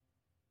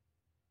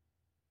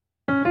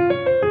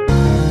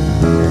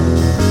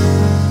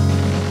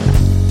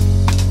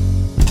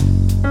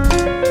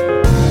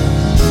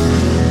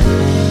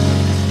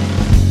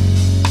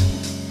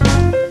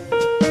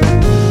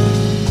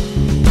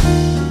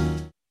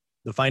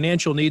The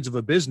financial needs of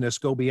a business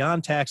go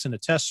beyond tax and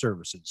attest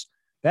services.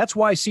 That's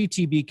why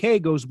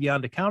CTBK goes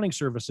beyond accounting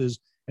services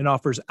and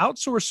offers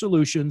outsourced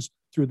solutions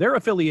through their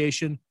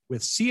affiliation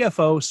with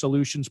CFO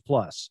Solutions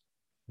Plus.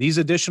 These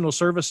additional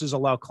services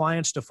allow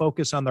clients to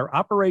focus on their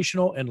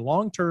operational and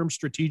long-term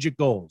strategic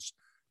goals.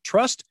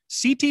 Trust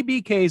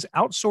CTBK's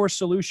outsourced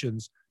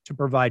solutions to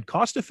provide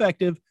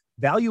cost-effective,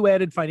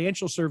 value-added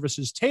financial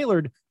services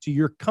tailored to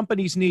your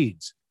company's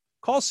needs.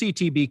 Call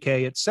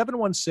CTBK at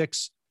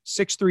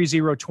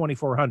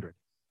 716-630-2400.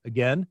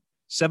 Again,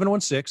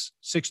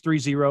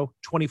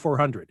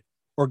 716-630-2400.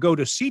 Or go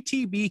to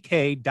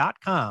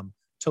ctbk.com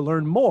to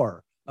learn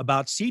more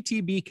about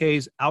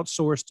CTBK's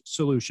outsourced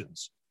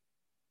solutions.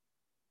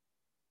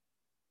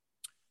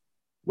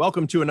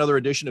 Welcome to another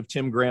edition of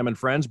Tim Graham and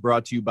Friends,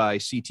 brought to you by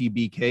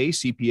CTBK,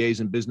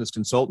 CPAs and Business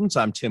Consultants.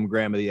 I'm Tim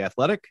Graham of The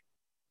Athletic,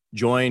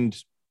 joined,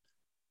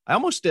 I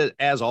almost did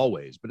as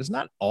always, but it's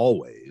not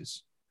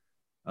always,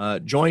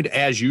 joined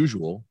as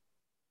usual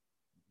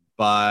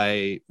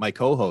by my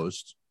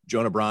co-host,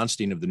 Jonah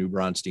Bronstein of the New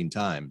Bronstein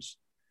Times.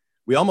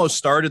 We almost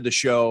started the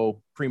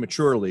show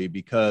prematurely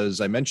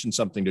because I mentioned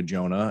something to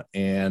Jonah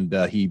and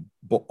he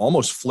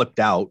almost flipped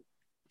out.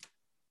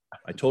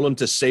 I told him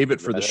to save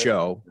it for the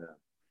show. Yeah.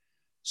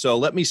 So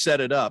let me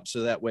set it up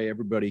so that way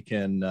everybody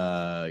can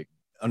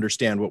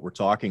understand what we're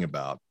talking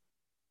about.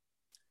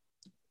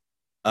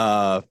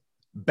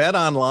 Bet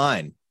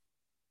Online.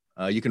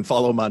 You can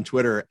follow them on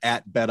Twitter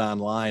at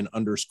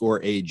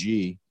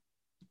betonline_AG.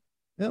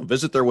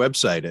 Visit their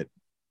website at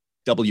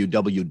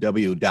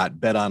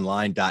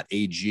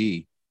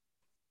www.betonline.ag.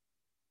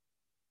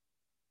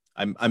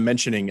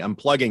 I'm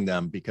plugging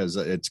them because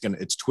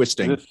it's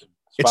twisting.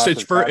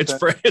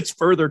 It's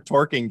further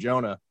torquing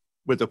Jonah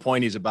with the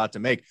point he's about to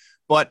make.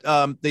 But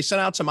they sent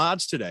out some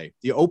odds today.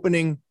 The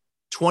opening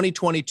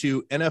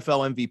 2022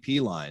 NFL MVP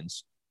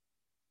lines.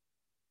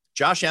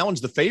 Josh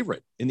Allen's the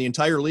favorite in the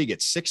entire league at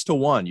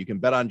 6-1. You can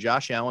bet on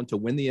Josh Allen to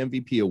win the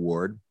MVP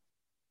award.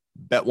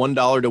 Bet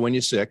 $1 to win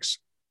you 6,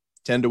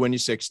 10 to win you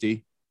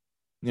 60,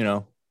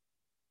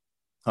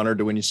 100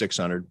 to win you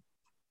 600.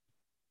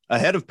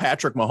 Ahead of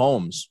Patrick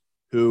Mahomes,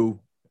 who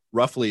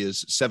roughly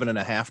is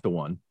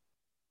 7.5-1,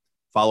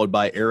 followed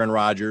by Aaron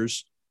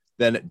Rodgers.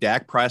 Then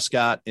Dak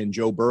Prescott and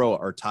Joe Burrow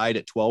are tied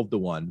at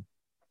 12-1.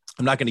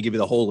 I'm not going to give you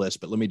the whole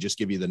list, but let me just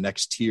give you the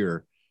next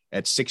tier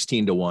at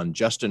 16-1.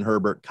 Justin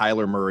Herbert,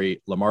 Kyler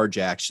Murray, Lamar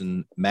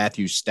Jackson,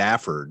 Matthew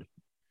Stafford.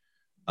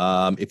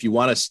 If you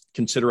want to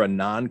consider a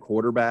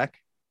non-quarterback,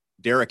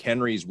 Derrick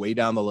Henry is way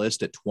down the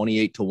list at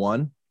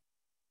 28-1.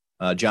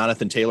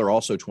 Jonathan Taylor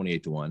also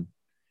 28-1.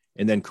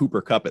 And then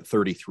Cooper Kupp at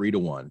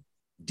 33-1.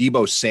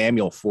 Deebo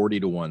Samuel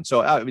 40-1.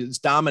 So it's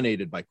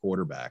dominated by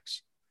quarterbacks.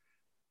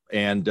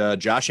 And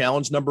Josh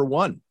Allen's number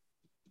one.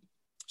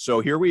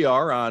 So here we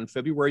are on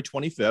February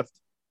 25th.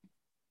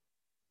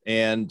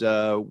 And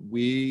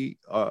we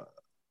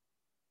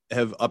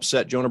have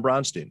upset Jonah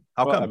Bronstein.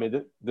 How come? I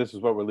mean, this is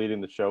what we're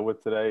leading the show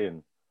with today.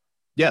 And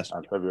yes,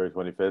 on February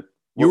 25th.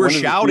 You were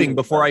shouting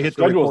before I hit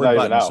the record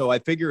button, so I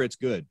figure it's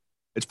good.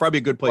 It's probably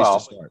a good place to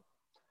start.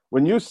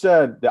 When you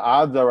said the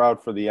odds are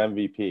out for the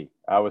MVP,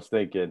 I was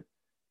thinking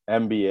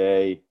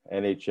NBA,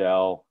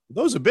 NHL.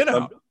 Those have been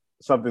out.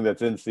 Something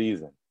that's in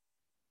season.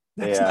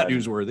 That's not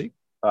newsworthy.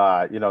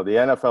 The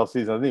NFL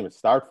season doesn't even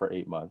start for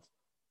 8 months.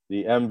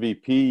 The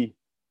MVP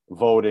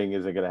voting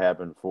isn't going to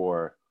happen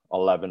for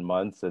 11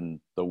 months,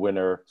 and the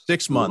winner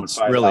 6 months.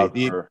 Really,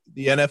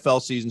 the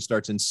NFL season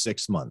starts in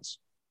 6 months.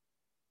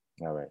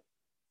 All right.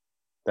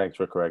 Thanks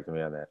for correcting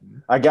me on that.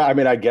 I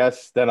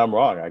guess then I'm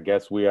wrong. I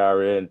guess we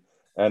are in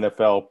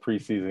NFL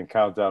preseason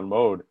countdown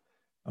mode.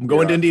 I'm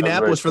going to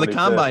Indianapolis for the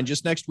combine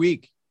just next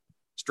week.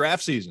 It's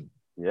draft season.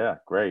 Yeah,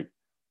 great.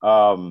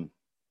 I don't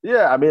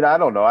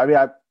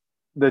know.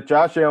 That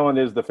Josh Allen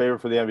is the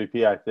favorite for the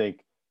MVP, I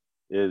think,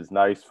 is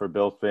nice for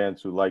Bills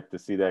fans who like to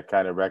see that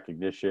kind of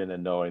recognition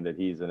and knowing that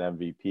he's an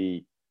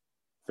MVP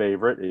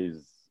favorite.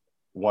 He's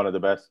one of the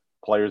best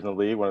players in the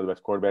league, one of the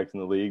best quarterbacks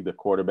in the league, the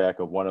quarterback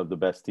of one of the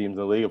best teams in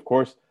the league. Of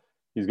course,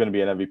 he's going to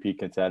be an MVP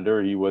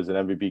contender. He was an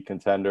MVP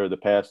contender the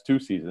past 2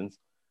 seasons.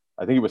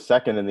 I think he was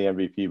second in the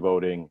MVP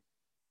voting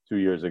 2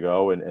 years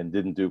ago and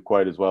didn't do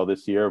quite as well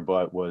this year,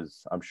 but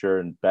was, I'm sure,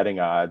 in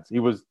betting odds. He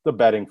was the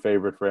betting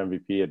favorite for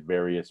MVP at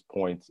various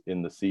points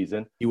in the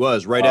season. He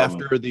was right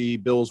after the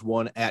Bills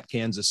won at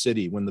Kansas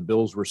City when the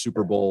Bills were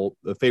Super Bowl,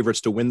 the favorites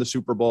to win the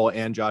Super Bowl,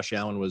 and Josh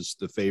Allen was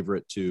the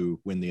favorite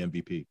to win the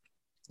MVP.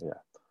 Yeah.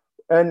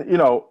 And,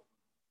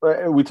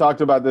 we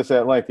talked about this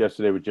at length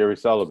yesterday with Jerry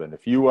Sullivan.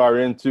 If you are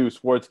into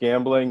sports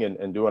gambling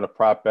and doing a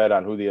prop bet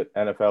on who the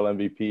NFL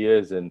MVP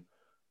is and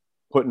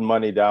putting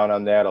money down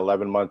on that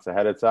 11 months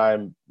ahead of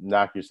time,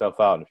 knock yourself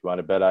out. And if you want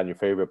to bet on your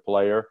favorite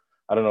player,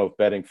 I don't know if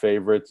betting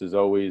favorites is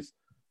always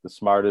the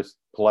smartest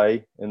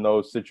play in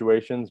those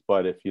situations,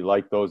 but if you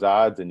like those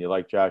odds and you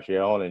like Josh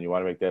Allen and you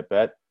want to make that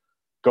bet,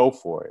 go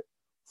for it.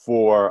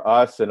 For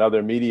us and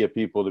other media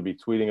people to be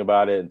tweeting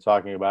about it and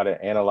talking about it,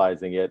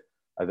 analyzing it,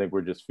 I think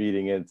we're just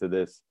feeding into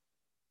this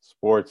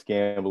sports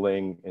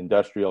gambling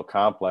industrial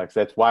complex.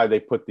 That's why they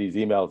put these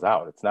emails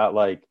out. It's not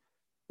like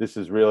this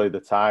is really the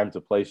time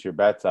to place your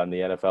bets on the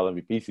NFL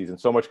MVP season.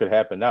 So much could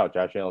happen now.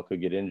 Josh Allen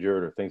could get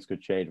injured or things could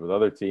change with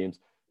other teams.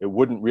 It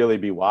wouldn't really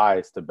be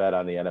wise to bet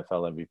on the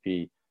NFL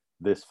MVP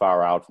this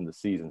far out from the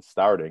season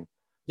starting.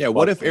 Yeah,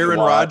 what if Aaron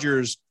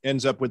Rodgers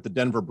ends up with the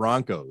Denver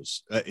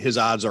Broncos? His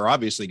odds are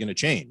obviously going to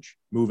change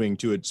moving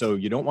to it. So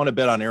you don't want to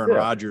bet on Aaron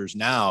Rodgers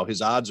now.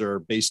 His odds are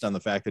based on the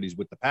fact that he's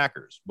with the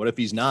Packers. What if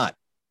he's not?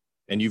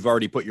 And you've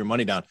already put your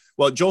money down.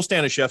 Well, Joel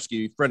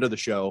Stanishevsky, friend of the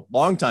show,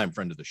 longtime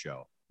friend of the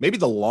show, maybe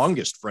the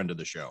longest friend of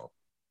the show,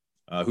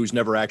 who's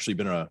never actually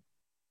been a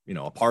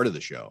part of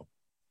the show.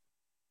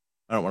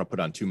 I don't want to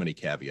put on too many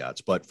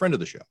caveats, but friend of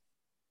the show,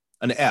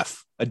 an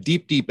F, a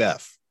deep, deep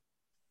F,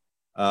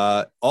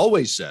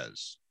 always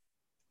says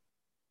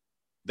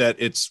that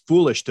it's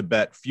foolish to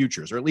bet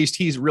futures, or at least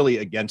he's really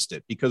against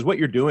it, because what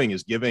you're doing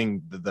is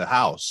giving the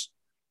house,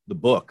 the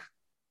book,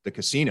 the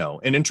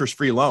casino, an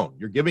interest-free loan.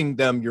 You're giving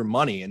them your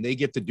money and they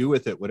get to do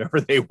with it whatever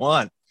they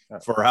want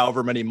for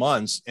however many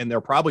months. And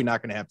they're probably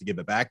not going to have to give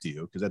it back to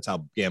you because that's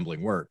how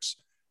gambling works.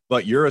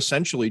 But you're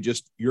essentially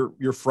just,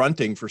 you're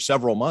fronting for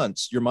several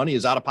months. Your money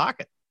is out of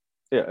pocket.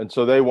 Yeah. And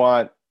so they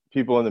want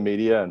people in the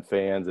media and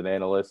fans and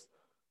analysts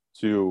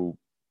to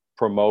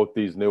promote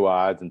these new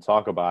odds and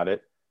talk about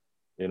it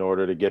in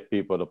order to get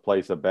people to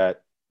place a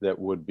bet that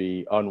would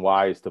be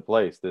unwise to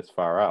place this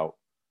far out.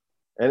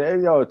 And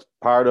it's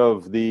part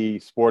of the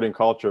sporting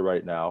culture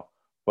right now.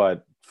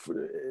 But,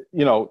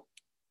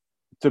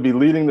 to be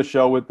leading the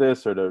show with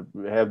this, or to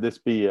have this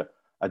be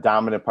a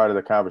dominant part of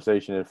the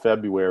conversation in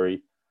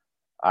February,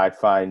 I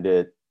find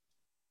it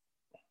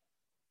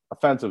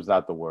offensive is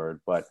not the word,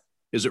 but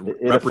is it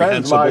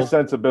offends my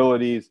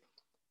sensibilities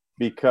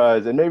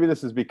because, and maybe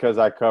this is because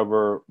I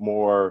cover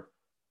more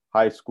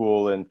high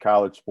school and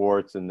college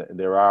sports, and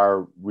there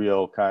are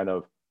real kind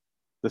of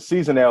the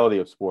seasonality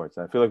of sports.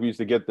 And I feel like we used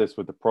to get this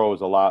with the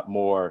pros a lot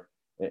more,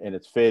 and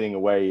it's fading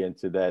away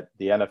into that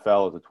the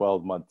NFL is a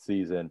 12-month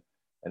season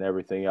and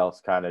everything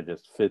else kind of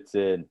just fits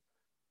in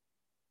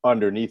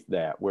underneath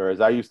that.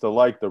 Whereas I used to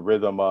like the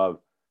rhythm of,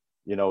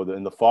 in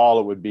the fall,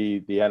 it would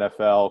be the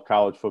NFL,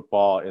 college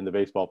football, and the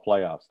baseball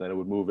playoffs. Then it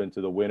would move into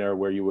the winter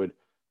where you would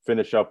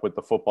finish up with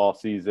the football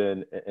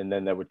season, and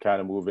then that would kind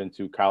of move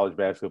into college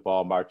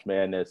basketball, March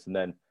Madness, and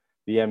then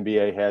the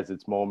NBA has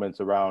its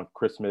moments around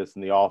Christmas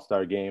and the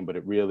All-Star game, but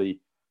it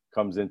really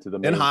comes into the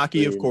mainstream. And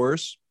hockey, of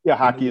course. Yeah,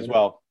 hockey as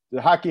well.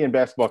 The hockey and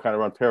basketball kind of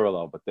run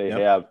parallel, but they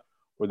have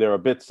where they're a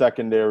bit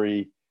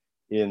secondary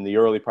in the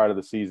early part of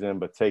the season,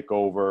 but take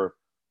over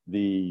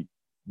the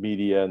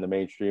media and the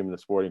mainstream and the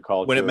sporting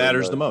culture when it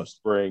matters the most.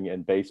 Spring,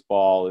 and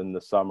baseball in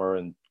the summer,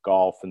 and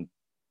golf and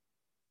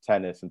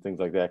tennis and things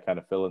like that kind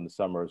of fill in the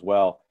summer as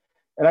well.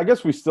 And I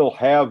guess we still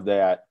have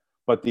that,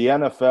 but the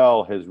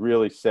NFL has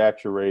really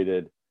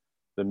saturated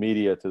the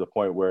media to the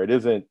point where it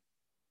isn't,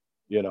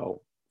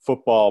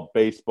 football,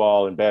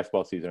 baseball, and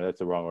basketball season. That's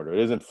the wrong order. It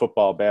isn't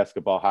football,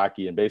 basketball,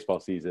 hockey, and baseball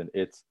season.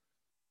 It's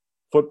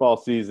football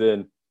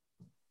season,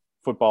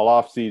 football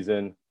off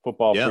season,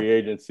 football free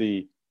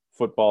agency,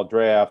 football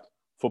draft,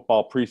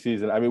 football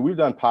preseason. I mean, we've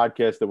done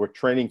podcasts that were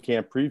training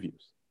camp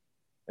previews,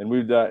 and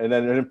we've done, and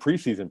then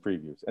preseason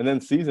previews, and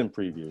then season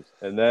previews,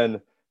 and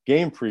then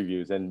game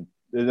previews. And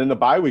then the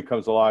bye week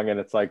comes along and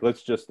it's like,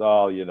 let's just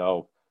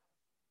all,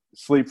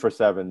 sleep for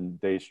 7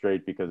 days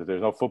straight, because if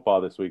there's no football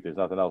this week, there's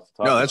nothing else to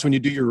talk about. No, that's when you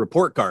do your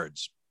report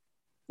cards.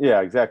 Yeah,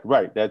 exactly.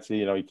 Right. That's,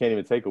 you can't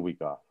even take a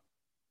week off.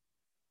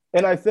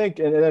 And I think,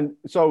 and then,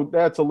 so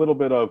that's a little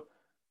bit of,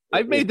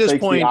 I've made this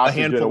point a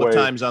handful of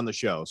times on the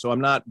show, so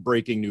I'm not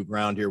breaking new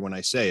ground here when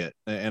I say it,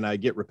 and I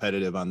get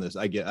repetitive on this.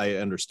 I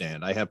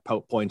understand. I have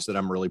points that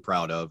I'm really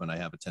proud of, and I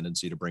have a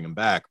tendency to bring them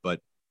back,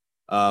 but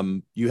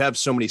you have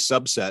so many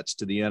subsets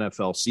to the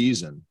NFL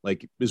season,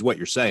 like is what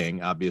you're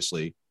saying,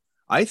 obviously.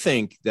 I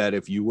think that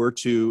if you were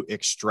to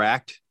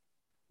extract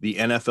the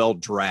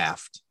NFL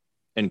draft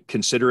and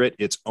consider it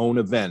its own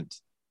event,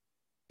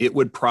 it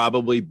would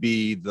probably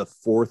be the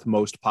fourth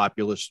most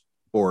popular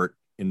sport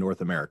in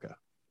North America.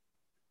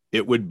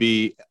 It would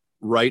be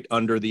right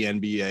under the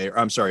NBA, or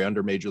I'm sorry,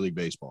 under Major League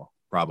Baseball,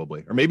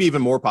 probably, or maybe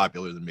even more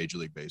popular than Major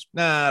League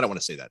Baseball. Nah, I don't want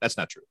to say that. That's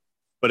not true.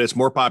 But it's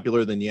more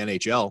popular than the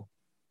NHL.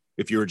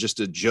 If you were just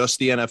to adjust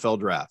the NFL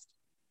draft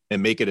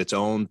and make it its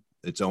own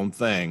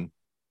thing,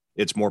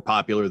 it's more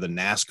popular than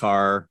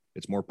NASCAR.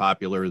 It's more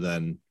popular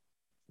than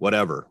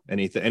whatever,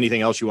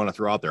 anything else you want to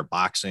throw out there,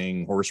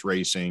 boxing, horse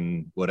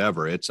racing,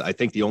 whatever. I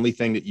think the only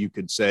thing that you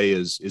could say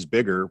is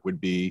bigger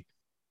would be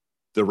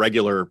the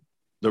regular,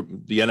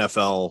 the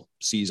NFL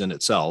season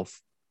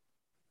itself,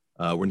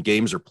 when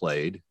games are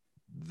played,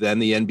 then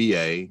the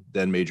NBA,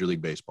 then Major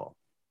League Baseball.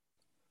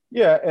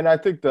 Yeah. And I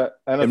think that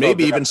NFL, and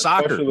maybe even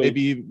soccer,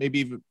 maybe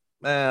even,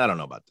 I don't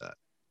know about that.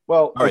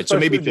 Well, all right. So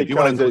maybe if you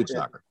want to include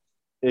soccer,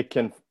 it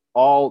can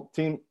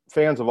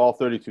fans of all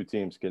 32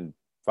 teams can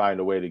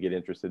find a way to get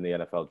interested in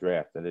the NFL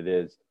draft. And it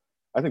is,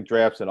 I think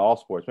drafts in all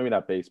sports, maybe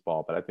not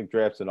baseball, but I think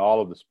drafts in all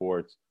of the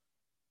sports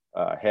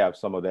have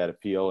some of that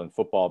appeal, and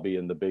football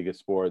being the biggest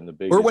sport and the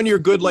biggest. Or when you're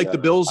good like the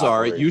Bills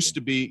are, it used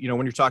to be,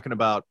 when you're talking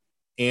about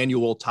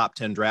annual top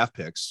 10 draft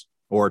picks,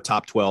 or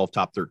top 12,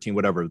 top 13,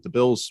 whatever the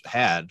Bills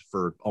had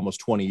for almost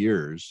 20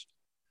 years.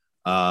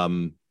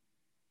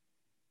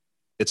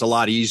 It's a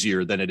lot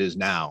easier than it is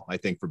now, I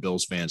think, for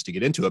Bills fans to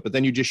get into it. But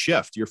then you just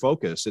shift your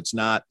focus. It's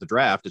not the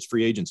draft, it's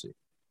free agency.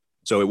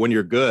 So when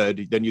you're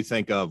good, then you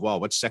think of, well,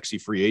 what sexy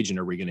free agent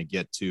are we going to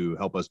get to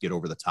help us get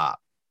over the top,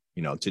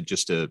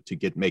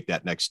 to make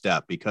that next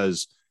step,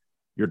 because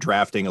you're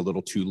drafting a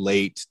little too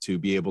late to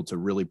be able to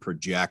really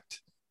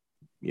project,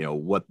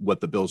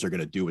 what the Bills are going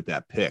to do with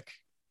that pick.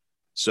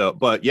 So,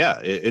 but yeah,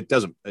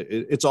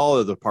 it's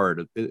all part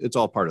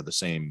of the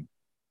same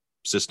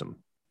system.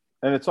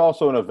 And it's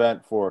also an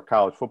event for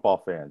college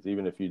football fans.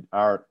 Even if you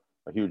aren't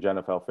a huge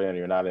NFL fan, or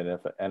you're not in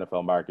the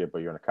NFL market, but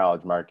you're in a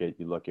college market,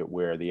 you look at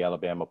where the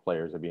Alabama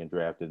players are being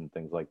drafted and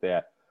things like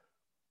that.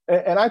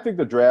 And I think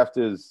the draft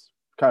is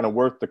kind of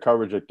worth the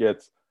coverage it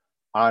gets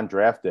on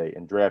draft day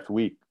and draft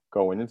week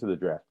going into the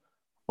draft.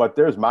 But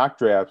there's mock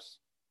drafts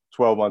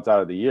 12 months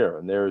out of the year,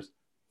 and there's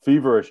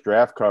feverish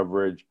draft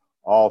coverage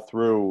all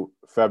through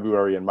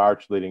February and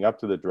March leading up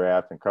to the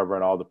draft, and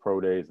covering all the pro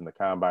days and the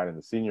combine and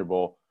the Senior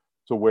Bowl,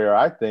 to where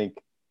I think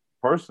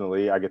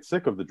personally I get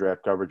sick of the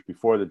draft coverage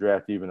before the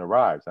draft even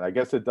arrives. And I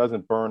guess it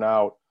doesn't burn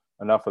out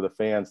enough of the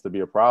fans to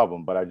be a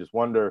problem, but I just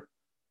wonder,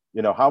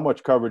 how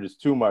much coverage is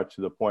too much,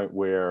 to the point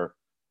where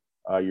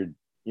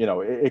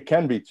it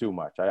can be too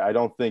much. I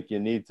don't think you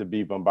need to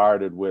be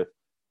bombarded with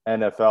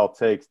NFL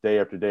takes day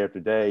after day after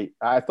day.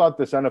 I thought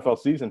this NFL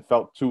season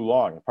felt too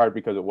long, in part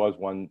because it was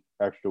one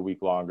extra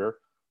week longer,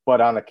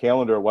 but on the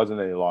calendar it wasn't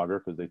any longer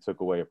because they took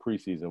away a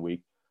preseason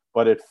week.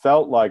 But it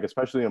felt like,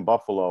 especially in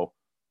Buffalo,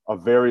 a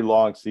very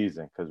long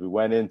season, because we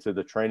went into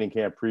the training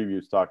camp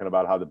previews talking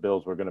about how the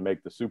Bills were going to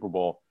make the Super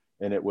Bowl,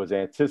 and it was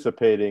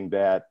anticipating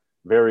that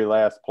very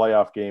last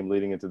playoff game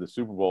leading into the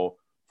Super Bowl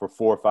for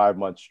 4 or 5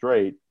 months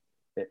straight.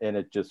 And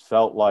it just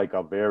felt like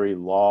a very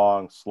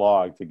long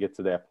slog to get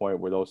to that point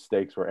where those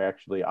stakes were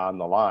actually on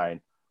the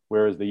line.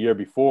 Whereas the year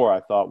before, I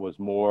thought was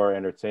more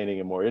entertaining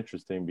and more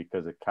interesting,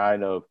 because it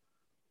kind of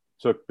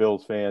took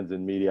Bills fans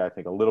and media, I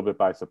think, a little bit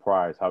by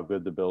surprise how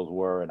good the Bills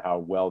were and how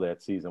well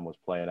that season was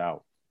playing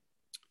out.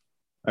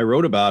 I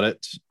wrote about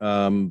it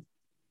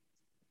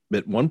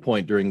at one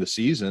point during the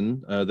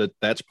season,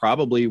 that's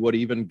probably what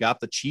even got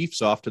the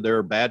Chiefs off to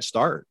their bad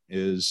start.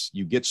 Is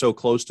you get so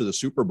close to the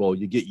Super Bowl,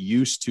 you get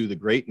used to the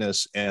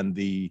greatness and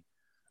the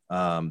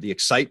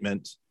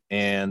excitement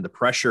and the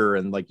pressure,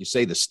 and like you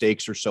say, the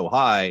stakes are so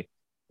high,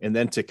 and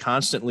then to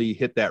constantly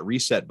hit that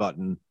reset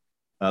button,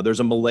 there's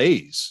a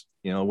malaise.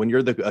 When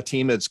you're a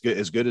team that's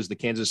as good as the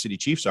Kansas City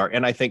Chiefs are,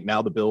 and I think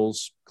now the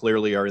Bills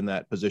clearly are in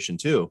that position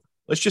too.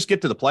 Let's just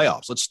get to the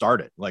playoffs. Let's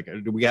start it. Like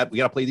we got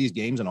to play these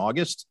games in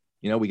August.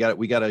 We got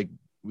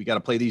to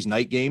play these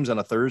night games on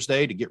a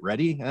Thursday to get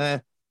ready.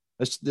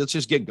 Let's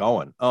just get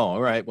going. Oh,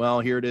 all right. Well,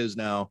 here it is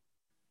now,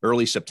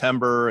 early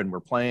September, and we're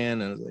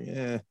playing.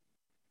 And I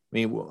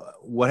mean,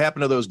 what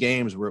happened to those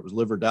games where it was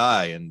live or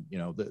die, and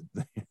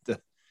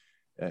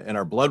and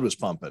our blood was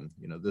pumping?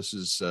 This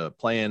is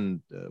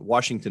playing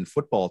Washington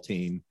football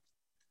team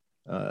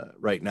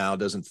right now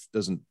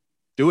doesn't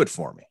do it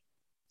for me,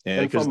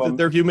 and because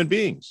they're human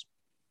beings.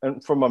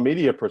 And from a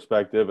media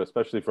perspective,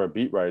 especially for a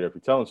beat writer, if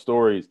you're telling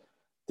stories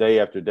day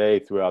after day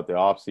throughout the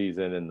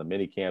offseason and the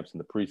mini camps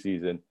and the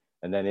preseason,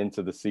 and then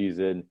into the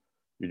season,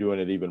 you're doing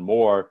it even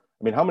more.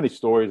 I mean, how many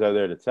stories are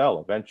there to tell?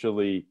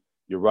 Eventually,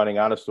 you're running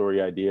out of story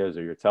ideas,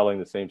 or you're telling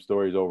the same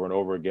stories over and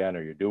over again,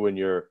 or you're doing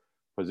your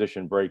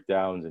position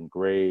breakdowns and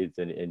grades,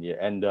 and you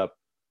end up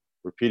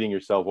repeating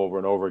yourself over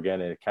and over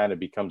again, and it kind of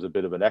becomes a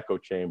bit of an echo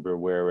chamber.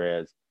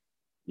 Whereas,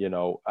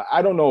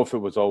 I don't know if it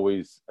was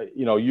always,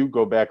 you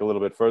go back a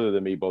little bit further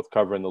than me, both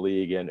covering the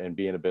league and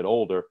being a bit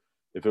older,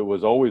 if it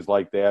was always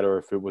like that, or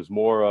if it was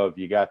more of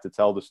you got to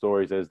tell the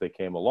stories as they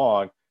came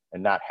along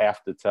and not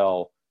have to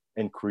tell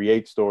and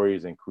create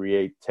stories and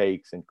create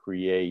takes and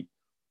create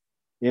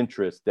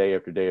interest day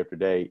after day after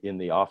day in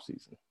the off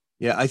season.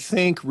 Yeah, I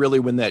think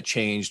really when that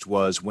changed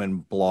was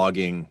when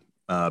blogging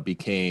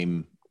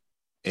became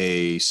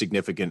a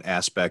significant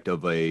aspect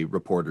of a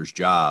reporter's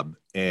job.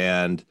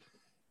 And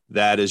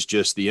that is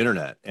just the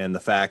internet, and the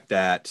fact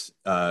that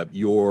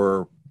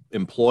your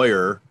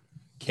employer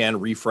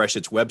can refresh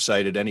its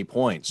website at any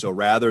point. So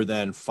rather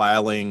than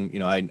filing,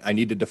 I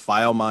needed to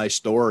file my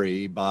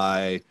story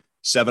by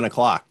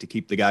 7:00 to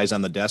keep the guys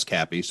on the desk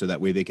happy, so that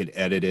way they could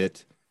edit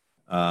it,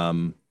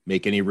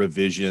 make any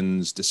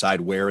revisions, decide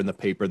where in the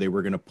paper they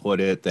were going to put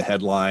it, the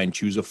headline,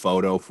 choose a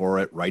photo for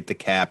it, write the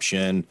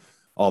caption,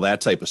 all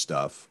that type of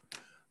stuff.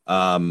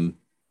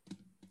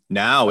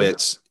 Now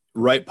it's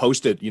right,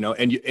 post it,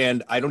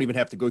 and I don't even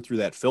have to go through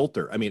that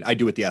filter. I mean, I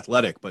do at The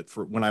Athletic, but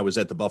for when I was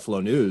at the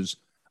Buffalo News,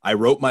 I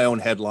wrote my own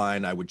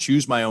headline. I would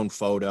choose my own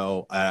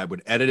photo. I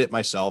would edit it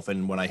myself.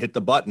 And when I hit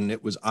the button,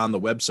 it was on the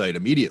website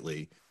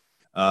immediately.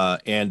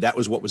 And that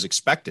was what was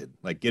expected.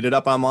 Like, get it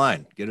up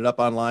online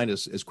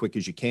as quick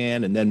as you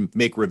can, and then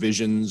make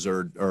revisions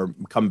or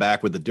come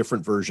back with a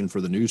different version for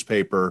the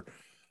newspaper.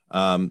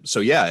 So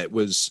yeah, it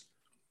was,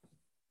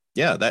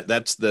 yeah,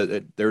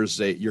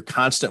 you're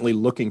constantly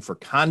looking for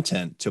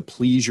content to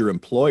please your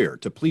employer,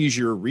 to please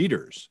your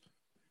readers.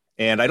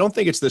 And I don't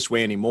think it's this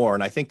way anymore.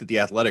 And I think that the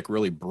Athletic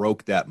really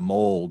broke that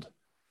mold,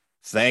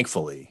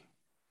 thankfully,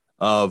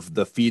 of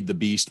the feed the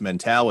beast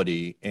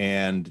mentality.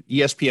 And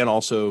ESPN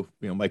also,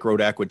 Mike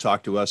Rodak would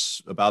talk to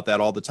us about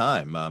that all the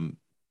time.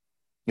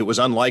 It was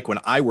unlike when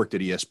I worked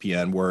at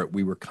ESPN, where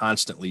we were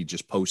constantly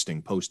just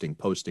posting. Mike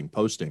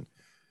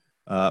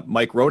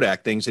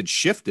Rodak, things had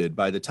shifted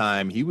by the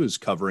time he was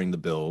covering the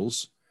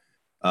Bills.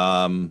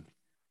 Of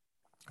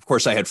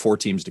course, I had 4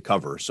 teams to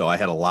cover, so I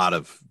had a lot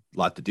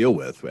to deal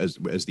with as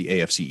the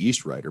AFC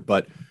East writer.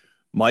 But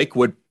Mike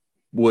would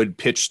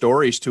pitch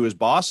stories to his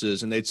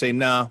bosses, and they'd say,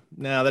 "No,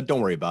 that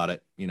don't worry about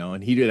it,"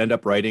 And he'd end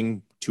up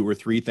writing 2 or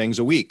 3 things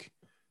a week,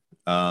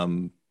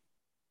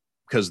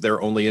 because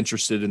they're only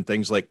interested in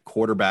things like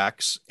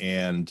quarterbacks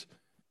and.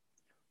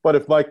 But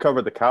if Mike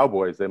covered the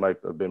Cowboys, they might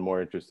have been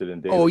more interested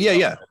in David. Oh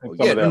yeah.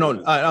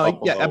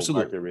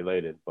 Absolutely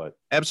related, but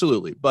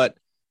absolutely. But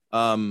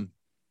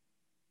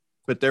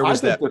there was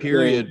that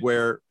period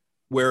where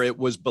it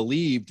was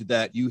believed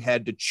that you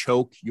had to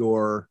choke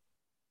your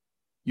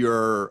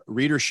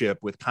readership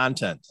with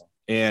content,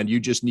 and you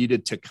just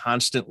needed to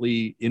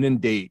constantly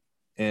inundate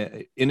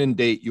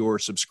your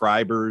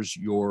subscribers,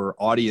 your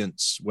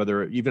audience,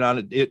 whether even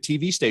on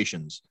TV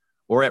stations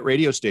or at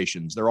radio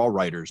stations. They're all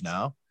writers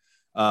now.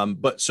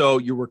 But so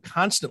you were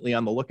constantly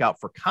on the lookout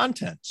for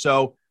content.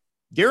 So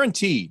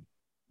guaranteed,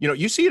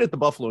 you see it at the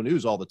Buffalo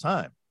News all the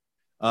time.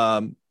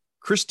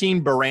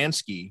 Christine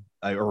Baranski,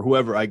 or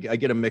whoever, I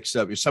get them mixed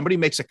up. If somebody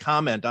makes a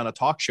comment on a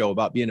talk show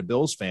about being a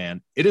Bills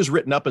fan, it is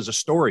written up as a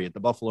story at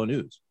the Buffalo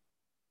News.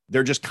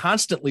 They're just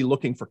constantly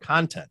looking for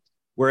content.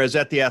 Whereas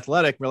at the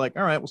Athletic, we're like,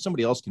 all right, well,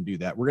 somebody else can do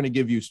that. We're going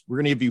to give you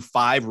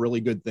 5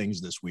 really good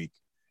things this week,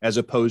 as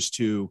opposed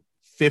to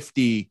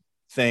 50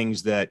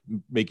 things that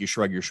make you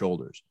shrug your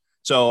shoulders.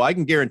 So I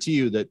can guarantee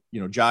you that,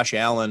 Josh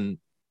Allen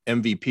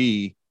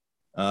MVP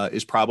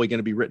is probably going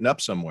to be written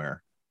up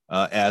somewhere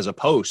as a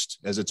post,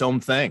 as its own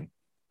thing,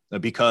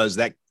 because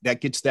that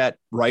gets that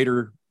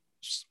writer,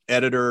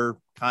 editor,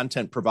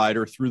 content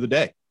provider through the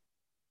day.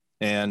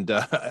 And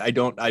I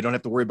don't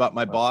have to worry about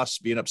my boss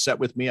being upset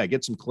with me. I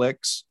get some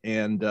clicks,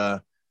 and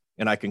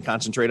I can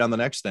concentrate on the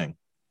next thing.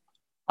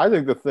 I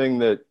think the thing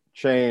that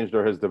changed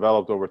or has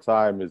developed over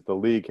time is the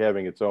league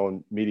having its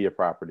own media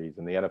properties,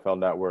 and the NFL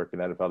Network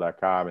and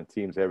NFL.com, and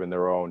teams having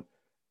their own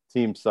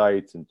team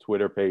sites and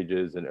Twitter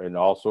pages and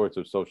all sorts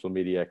of social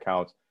media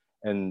accounts.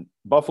 And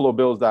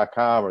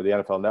BuffaloBills.com or the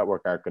NFL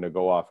Network aren't going to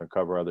go off and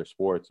cover other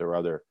sports or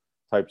other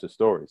types of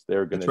stories.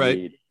 They're going to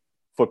need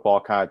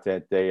football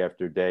content day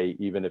after day,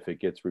 even if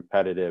it gets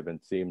repetitive and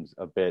seems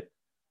a bit,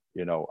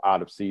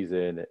 out of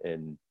season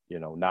and,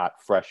 not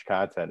fresh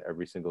content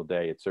every single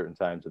day at certain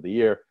times of the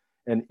year.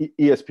 And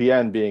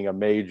ESPN, being a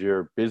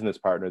major business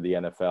partner of the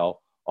NFL,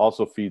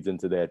 also feeds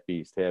into that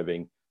beast,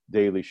 having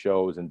daily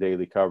shows and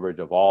daily coverage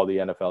of all the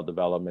NFL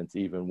developments,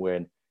 even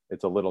when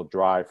it's a little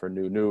dry for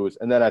new news.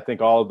 And then I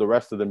think all of the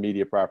rest of the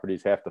media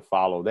properties have to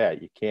follow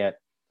that. You can't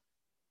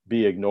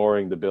be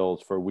ignoring the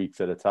Bills for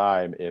weeks at a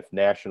time if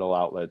national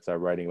outlets are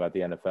writing about the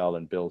NFL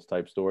and Bills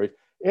type stories.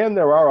 And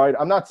there are,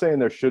 I'm not saying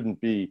there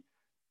shouldn't be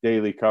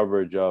daily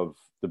coverage of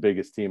the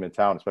biggest team in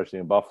town, especially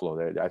in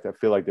Buffalo. I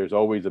feel like there's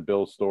always a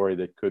Bills story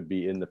that could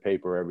be in the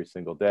paper every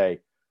single day.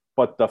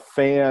 But the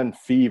fan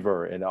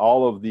fever and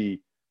all of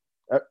the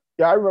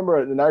I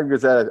remember in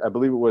Gazette, I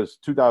believe it was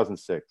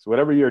 2006,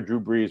 whatever year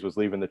Drew Brees was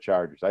leaving the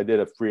Chargers. I did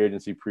a free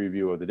agency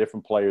preview of the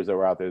different players that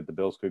were out there that the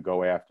Bills could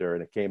go after,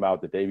 and it came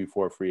out the day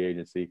before free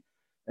agency.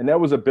 And that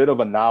was a bit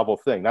of a novel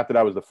thing. Not that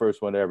I was the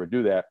first one to ever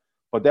do that,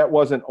 but that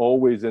wasn't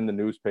always in the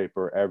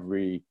newspaper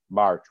every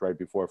March right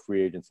before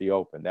free agency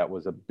opened. That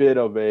was a bit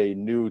of a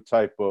new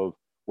type of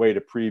way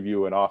to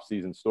preview an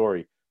off-season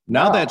story.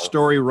 Now that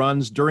story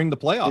runs during the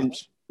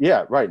playoffs.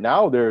 Yeah, right.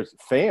 Now there's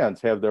fans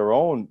have their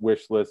own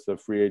wish lists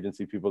of free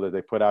agency people that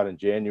they put out in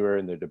January,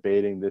 and they're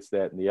debating this,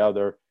 that, and the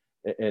other.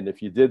 And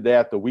if you did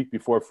that the week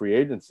before free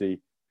agency,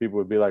 people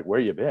would be like,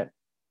 where you been?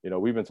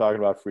 We've been talking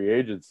about free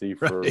agency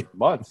for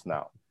months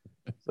now.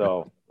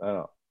 So I don't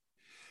know.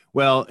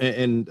 Well,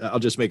 and I'll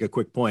just make a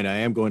quick point. I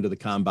am going to the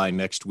Combine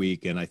next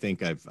week, and I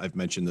think I've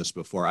mentioned this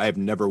before. I have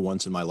never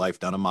once in my life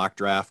done a mock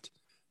draft.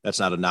 That's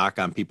not a knock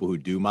on people who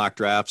do mock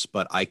drafts,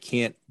 but I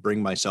can't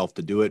bring myself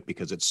to do it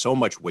because it's so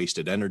much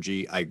wasted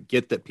energy. I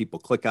get that people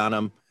click on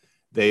them.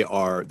 They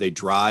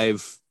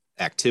drive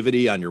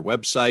activity on your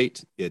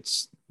website.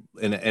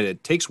 And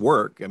it takes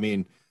work. I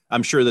mean,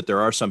 I'm sure that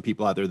there are some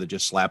people out there that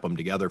just slap them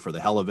together for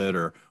the hell of it,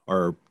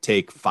 or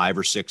take 5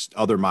 or 6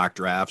 other mock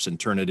drafts and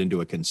turn it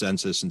into a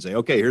consensus and say,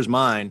 okay, here's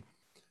mine.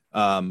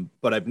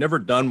 But I've never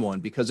done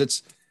one because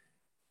it's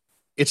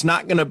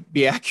not going to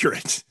be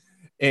accurate.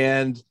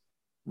 And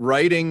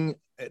writing,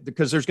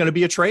 because there's going to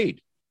be a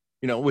trade,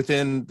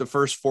 within the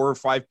first 4 or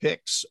 5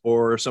 picks,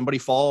 or somebody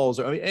falls.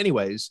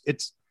 Anyways,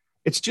 it's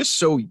just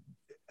so,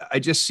 I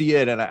just see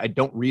it and I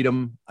don't read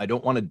them. I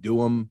don't want to do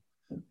them.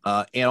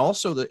 And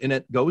also and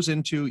it goes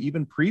into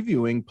even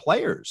previewing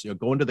players,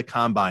 going to the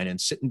Combine and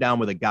sitting down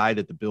with a guy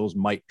that the Bills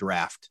might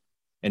draft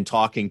and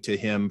talking to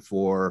him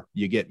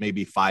you get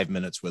maybe 5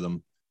 minutes with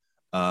him.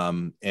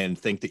 and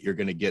think that you're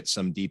going to get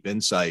some deep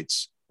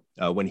insights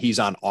when he's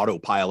on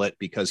autopilot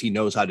because he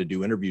knows how to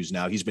do interviews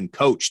now. He's been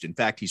coached. In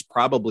fact, he's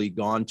probably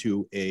gone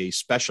to a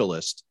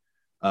specialist,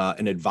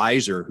 an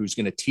advisor who's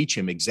going to teach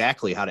him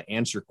exactly how to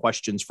answer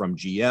questions from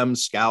GMs,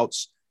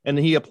 scouts, and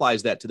he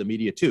applies that to the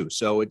media too.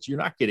 So you're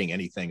not getting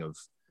anything of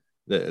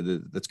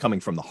that's coming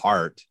from the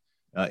heart.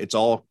 It's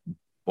all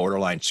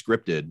borderline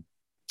scripted.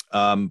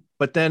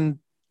 But then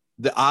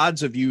the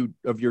odds of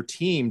your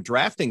team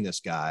drafting this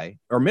guy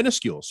are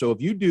minuscule. So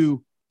if you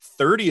do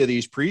 30 of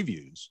these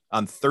previews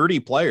on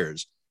 30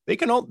 players,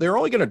 they're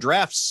only going to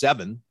draft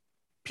 7,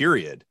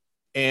 period.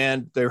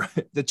 And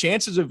the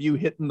chances of you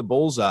hitting the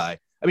bullseye.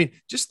 I mean,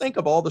 just think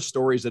of all the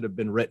stories that have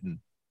been written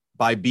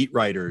by beat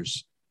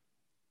writers,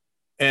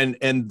 and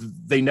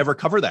they never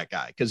cover that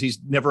guy because he's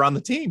never on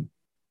the team.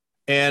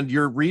 And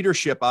your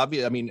readership,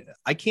 obviously, I mean,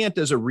 I can't,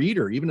 as a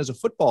reader, even as a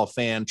football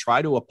fan,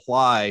 try to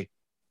apply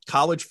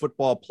college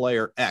football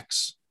player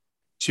X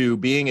to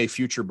being a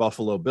future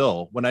Buffalo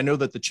Bill when I know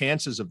that the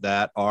chances of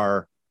that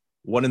are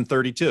 1 in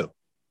 32.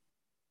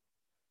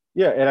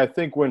 Yeah, and I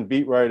think when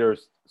beat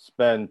writers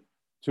spend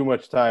too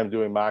much time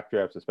doing mock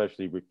drafts,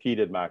 especially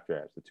repeated mock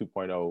drafts, the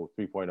 2.0,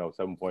 3.0,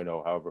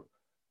 7.0, however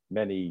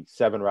many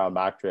 7-round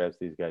mock drafts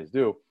these guys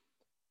do,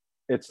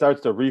 it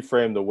starts to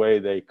reframe the way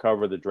they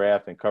cover the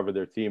draft and cover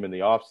their team in the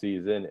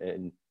offseason.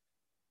 And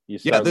you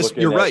start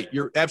you're right.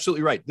 You're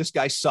absolutely right. This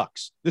guy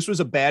sucks. This was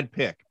a bad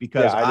pick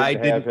because I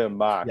didn't have him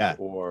mocked.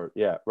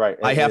 Right.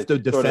 And I have to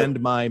defend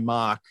my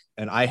mock,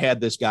 and I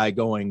had this guy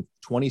going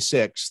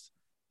 26th,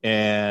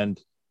 and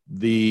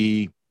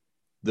the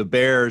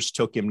Bears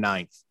took him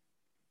 9th.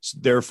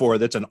 Therefore,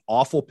 that's an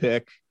awful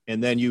pick.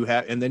 And then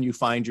you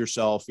find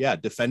yourself,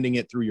 defending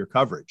it through your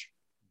coverage.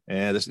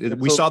 And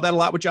we saw that a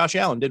lot with Josh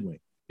Allen, didn't we?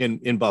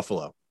 In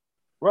Buffalo.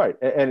 Right.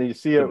 And you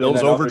see it. The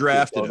Bills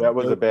overdrafted him. That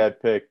was a bad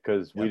pick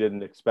because we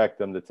didn't expect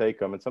them to take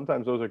him. And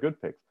sometimes those are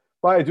good picks.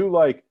 But I do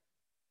like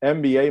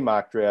NBA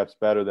mock drafts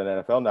better than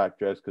NFL mock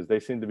drafts because they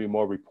seem to be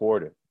more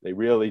reported. They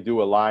really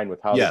do align with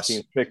how the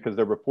teams pick because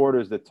they're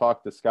reporters that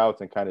talk to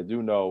scouts and kind of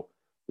do know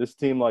this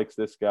team likes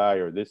this guy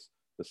or the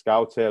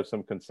scouts have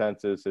some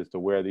consensus as to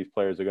where these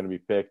players are going to be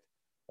picked.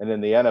 And in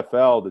the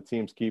NFL, the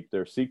teams keep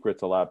their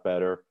secrets a lot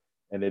better.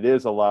 And it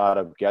is a lot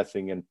of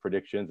guessing and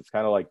predictions. It's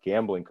kind of like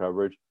gambling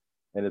coverage.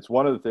 And it's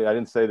one of the things, I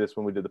didn't say this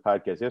when we did the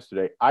podcast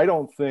yesterday. I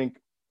don't think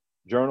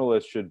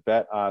journalists should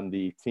bet on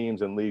the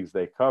teams and leagues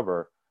they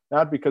cover,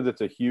 not because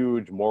it's a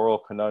huge moral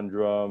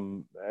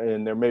conundrum,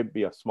 and there may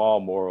be a small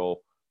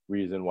moral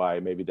reason why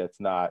maybe that's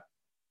not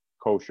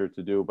kosher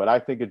to do, but I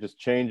think it just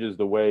changes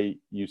the way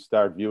you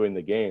start viewing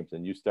the games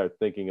and you start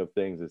thinking of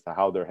things as to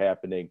how they're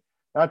happening,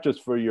 not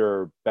just for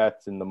your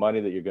bets and the money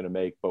that you're going to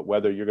make, but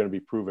whether you're going to be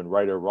proven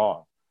right or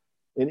wrong.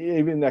 And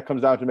even that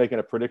comes down to making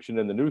a prediction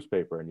in the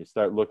newspaper, and you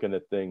start looking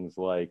at things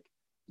like,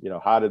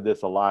 how did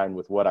this align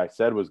with what I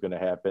said was going to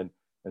happen,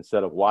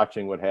 instead of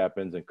watching what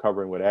happens and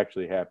covering what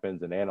actually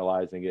happens and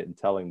analyzing it and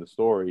telling the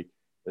story.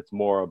 It's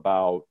more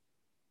about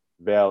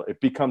it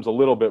becomes a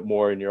little bit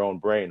more in your own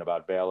brain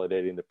about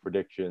validating the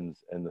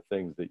predictions and the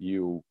things that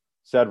you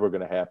said were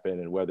going to happen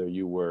and whether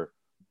you were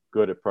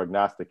good at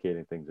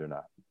prognosticating things or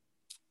not.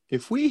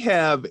 If we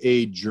have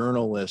a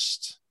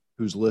journalist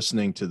who's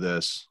listening to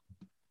this,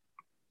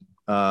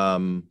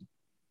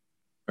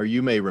 or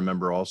you may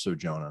remember also,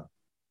 Jonah,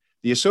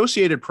 the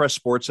Associated Press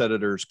Sports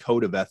Editors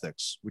Code of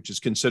Ethics, which is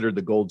considered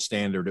the gold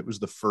standard. It was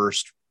the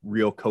first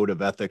real code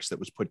of ethics that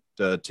was put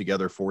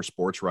together for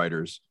sports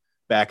writers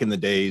back in the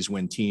days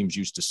when teams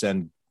used to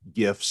send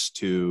gifts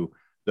to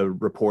the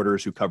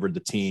reporters who covered the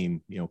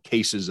team,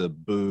 cases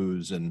of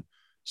booze and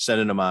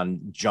sending them on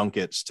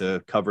junkets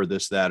to cover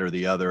this, that, or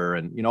the other.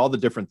 And, all the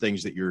different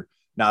things that you're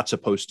not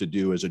supposed to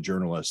do as a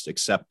journalist,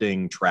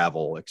 accepting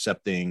travel,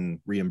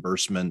 accepting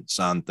reimbursements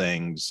on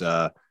things,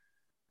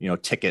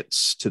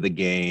 tickets to the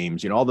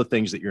games, all the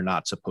things that you're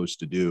not supposed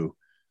to do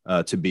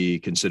to be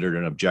considered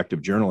an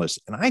objective journalist.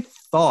 And I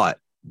thought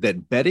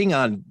that betting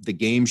on the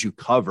games you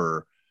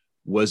cover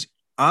was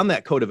on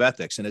that code of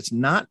ethics, and it's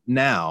not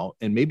now.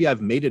 And maybe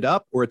I've made it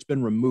up or it's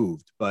been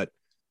removed, but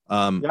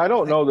I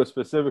don't know the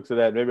specifics of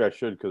that. Maybe I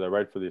should, because I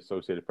write for the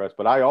Associated Press,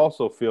 but I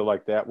also feel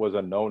like that was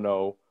a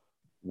no-no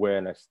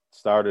when I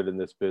started in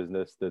this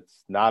business.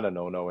 That's not a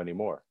no-no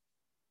anymore.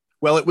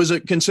 Well, it was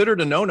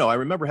considered a no-no. I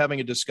remember having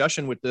a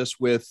discussion with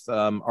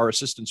our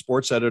assistant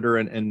sports editor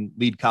and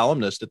lead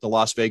columnist at the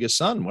Las Vegas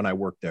Sun when I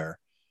worked there,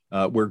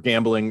 where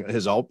gambling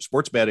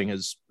sports betting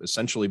has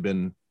essentially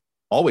been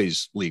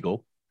always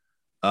legal.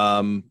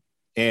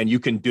 And you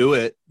can do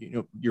it,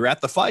 you're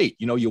at the fight,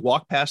 you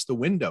walk past the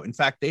window. In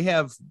fact, they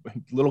have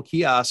little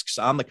kiosks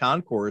on the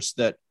concourse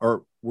that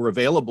were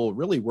available,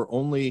 really were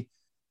only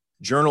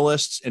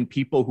journalists and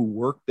people who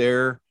work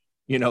there,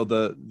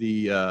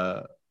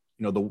 the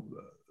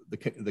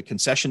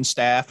concession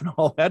staff and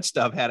all that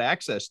stuff had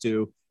access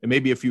to, and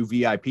maybe a few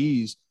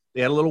VIPs.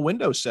 They had a little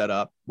window set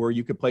up where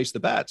you could place the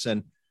bets.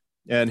 And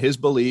his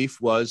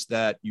belief was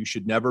that you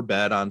should never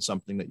bet on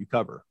something that you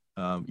cover.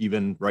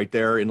 Even right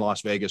there in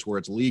Las Vegas where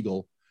it's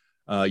legal,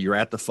 you're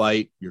at the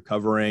fight, you're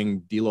covering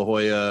De La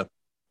Hoya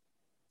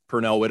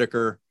Pernell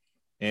Whitaker,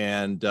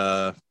 and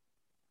there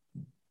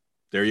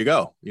you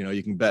go.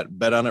 You can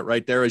bet on it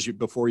right there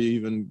before you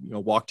even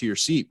walk to your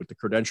seat with the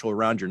credential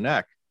around your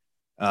neck.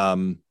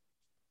 So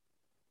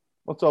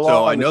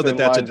I know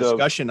that's a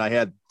discussion I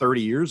had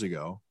 30 years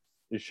ago.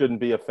 You shouldn't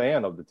be a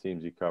fan of the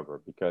teams you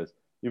cover, because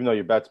even though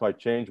your bets might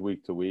change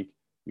week to week,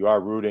 you are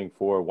rooting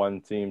for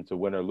one team to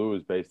win or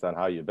lose based on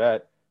how you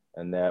bet,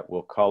 and that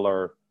will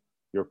color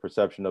your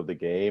perception of the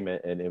game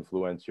and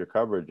influence your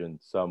coverage in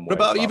some way. What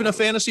about even a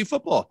fantasy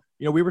football?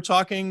 We were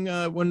talking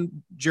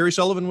when Jerry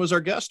Sullivan was our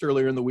guest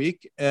earlier in the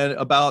week, and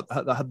about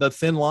the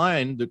thin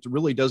line that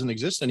really doesn't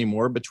exist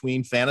anymore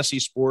between fantasy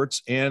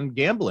sports and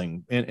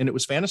gambling. And it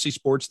was fantasy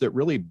sports that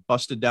really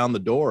busted down the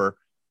door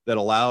that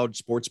allowed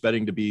sports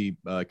betting to be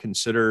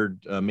considered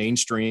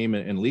mainstream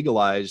and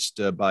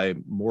legalized by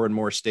more and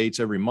more states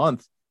every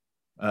month,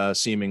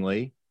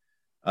 seemingly.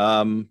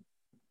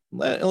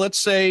 Let's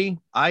say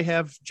I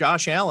have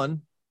Josh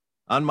Allen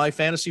on my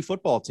fantasy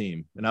football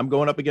team, and I'm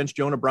going up against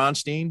Jonah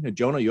Bronstein. And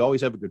Jonah, you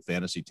always have a good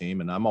fantasy team,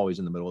 and I'm always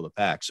in the middle of the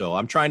pack. So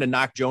I'm trying to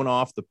knock Jonah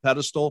off the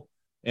pedestal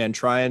and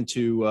trying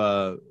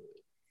to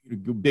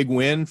big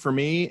win for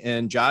me.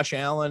 And Josh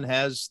Allen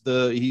has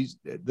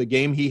the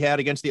game he had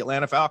against the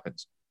Atlanta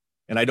Falcons,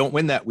 and I don't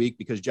win that week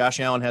because Josh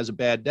Allen has a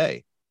bad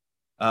day.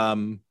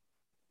 Can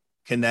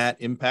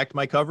that impact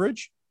my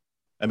coverage?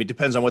 I mean, it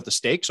depends on what the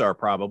stakes are,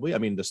 probably. I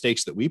mean, the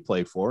stakes that we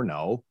play for,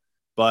 no.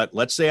 But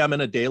let's say I'm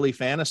in a daily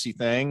fantasy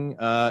thing,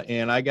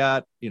 and I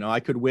got, I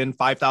could win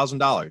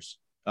 $5,000.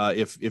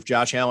 If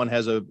Josh Allen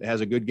has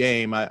a good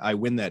game, I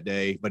win that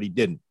day, but he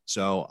didn't.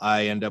 So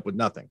I end up with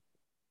nothing.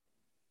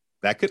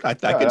 I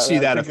could see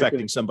that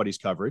affecting somebody's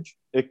coverage.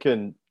 It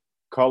can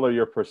color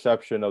your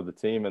perception of the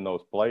team and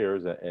those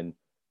players. And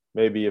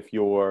maybe if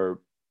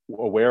you're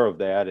aware of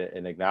that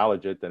and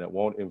acknowledge it, then it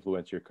won't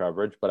influence your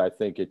coverage. But I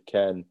think it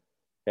can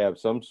have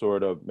some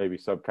sort of maybe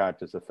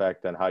subconscious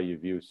effect on how you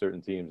view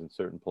certain teams and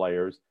certain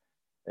players.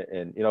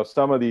 And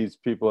some of these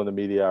people in the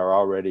media are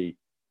already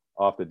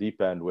off the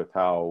deep end with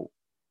how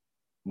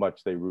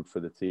much they root for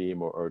the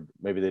team, or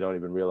maybe they don't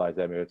even realize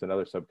that. Maybe it's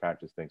another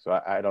subconscious thing.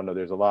 So I don't know.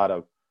 There's a lot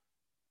of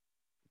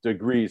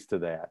degrees to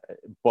that.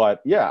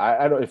 But yeah,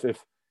 I don't,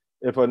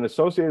 if an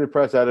Associated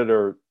Press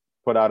editor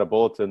put out a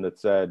bulletin that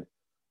said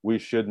we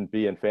shouldn't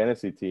be in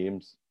fantasy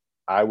teams,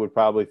 I would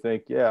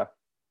think, yeah,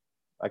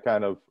 I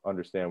kind of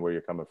understand where you're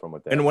coming from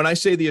with that. And when I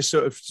say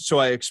so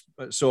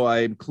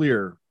I'm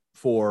clear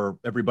for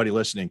everybody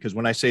listening, because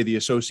when I say the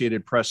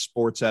Associated Press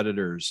sports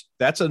editors,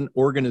 that's an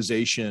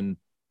organization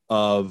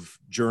of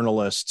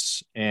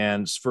journalists.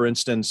 And for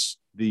instance,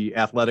 the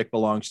Athletic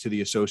belongs to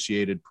the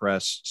Associated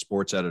Press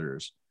sports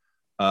editors.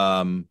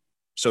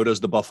 So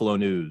does the Buffalo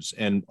News,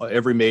 and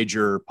every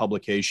major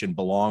publication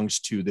belongs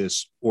to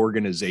this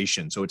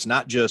organization. So it's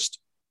not just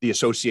the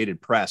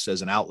Associated Press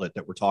as an outlet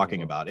that we're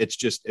talking about.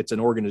 It's an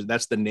organization.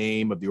 That's the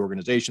name of the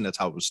organization. That's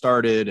how it was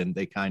started. And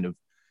they kind of,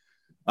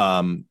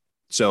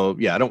 so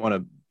yeah, I don't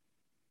want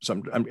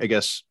to, I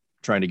guess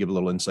trying to give a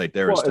little insight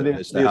there as to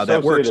how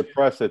that works. The Associated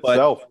Press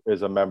itself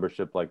is a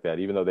membership like that,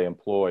 even though they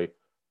employ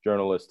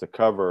journalists to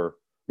cover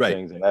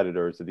things and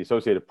editors. The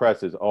Associated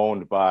Press is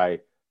owned by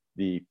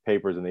the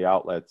papers and the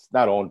outlets,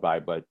 not owned by,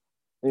 but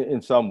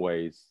in some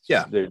ways,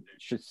 they're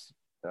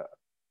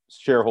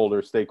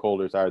shareholders,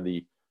 stakeholders are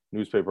the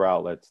newspaper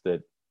outlets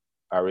that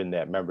are in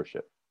that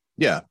membership.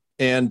 Yeah.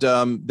 And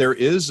there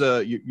is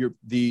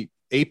the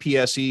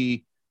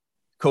APSE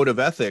Code of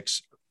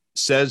Ethics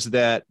says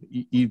that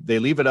they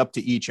leave it up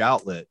to each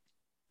outlet.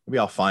 Maybe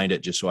I'll find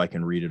it just so I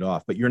can read it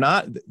off, but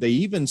they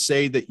even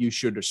say that you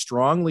should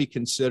strongly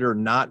consider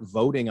not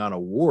voting on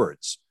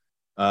awards.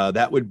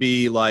 That would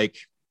be like,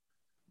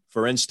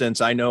 for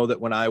instance, I know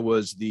that when I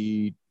was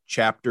the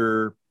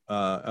chapter,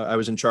 I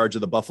was in charge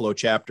of the Buffalo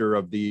chapter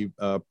of the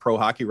Pro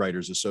Hockey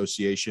Writers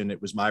Association.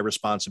 It was my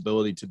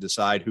responsibility to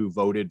decide who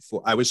voted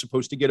for. I was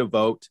supposed to get a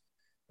vote,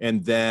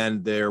 and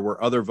then there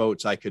were other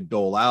votes I could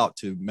dole out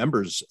to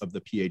members of the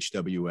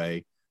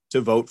PHWA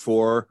to vote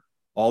for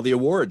all the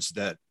awards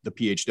that the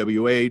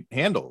PHWA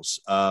handles.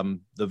 The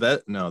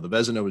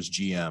Vezina was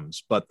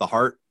GM's, but the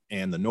Hart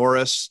and the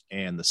Norris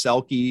and the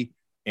Selke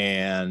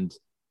and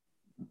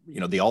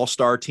the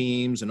all-star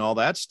teams and all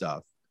that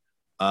stuff.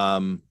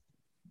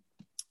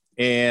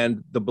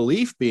 And the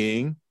belief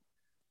being,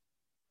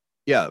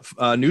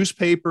 a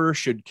newspaper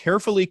should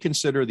carefully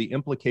consider the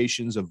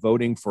implications of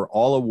voting for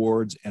all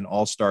awards and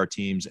all-star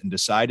teams and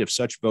decide if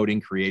such voting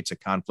creates a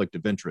conflict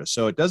of interest.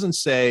 So it doesn't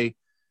say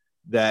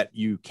that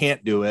you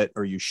can't do it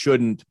or you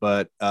shouldn't,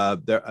 but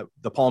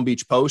the Palm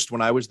Beach Post,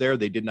 when I was there,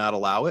 they did not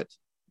allow it.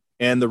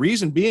 And the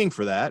reason being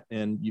for that,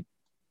 and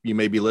you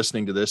may be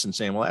listening to this and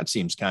saying, well, that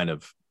seems kind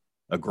of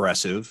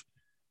aggressive,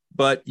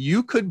 but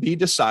you could be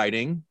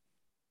deciding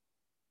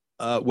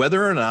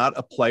whether or not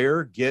a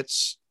player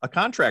gets a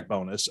contract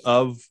bonus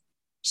of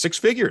 6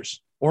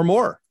 figures or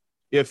more.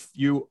 If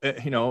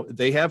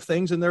they have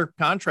things in their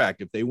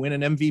contract. If they win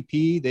an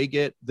MVP, they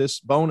get this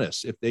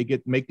bonus. If they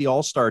make the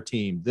all-star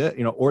team,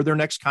 or their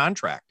next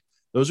contract,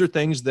 those are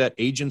things that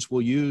agents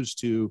will use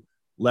to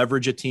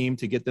leverage a team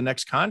to get the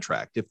next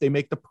contract. If they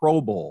make the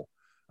Pro Bowl,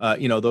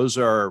 Those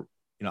are,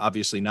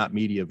 obviously not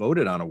media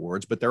voted on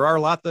awards, but there are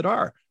a lot that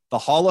are. The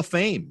Hall of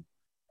Fame.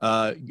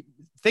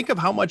 Think of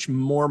how much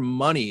more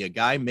money a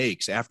guy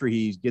makes after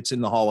he gets in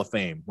the Hall of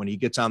Fame, when he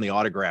gets on the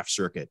autograph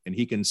circuit and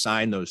he can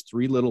sign those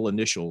three little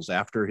initials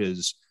after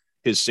his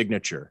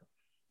signature.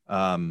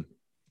 Alan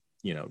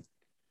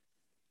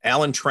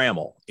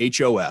Trammell,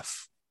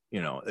 HOF,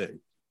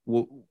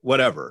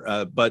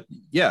 whatever. But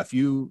yeah, if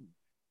you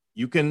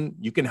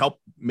can help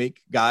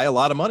make Guy a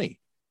lot of money,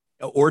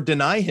 or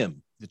deny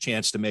him the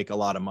chance to make a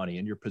lot of money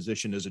in your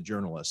position as a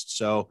journalist.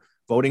 So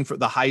voting for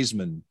the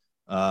Heisman,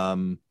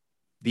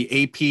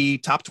 the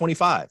AP top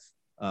 25,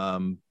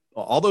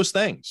 all those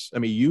things. I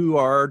mean, you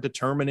are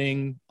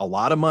determining a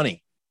lot of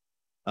money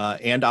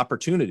and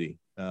opportunity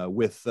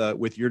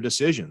with your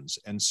decisions.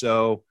 And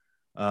so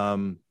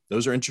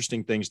those are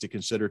interesting things to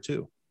consider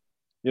too.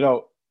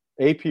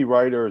 AP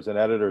writers and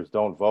editors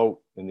don't vote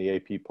in the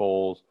AP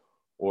polls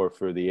or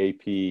for the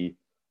AP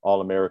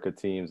All-America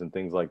teams and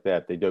things like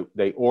that.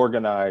 They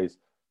organize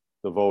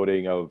the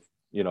voting of,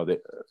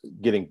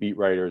 getting beat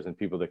writers and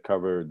people that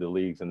cover the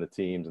leagues and the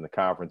teams and the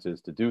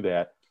conferences to do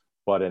that.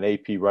 But an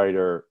AP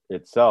writer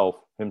himself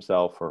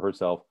or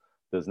herself,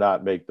 does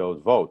not make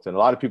those votes. And a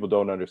lot of people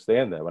don't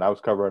understand that. When I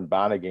was covering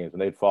Bonna games, when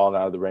they'd fallen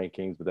out of the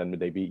rankings, but then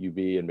they beat UB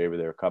and maybe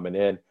they were coming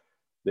in,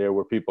 there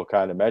were people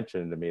kind of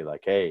mentioning to me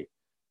like, hey,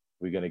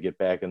 we're going to get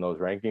back in those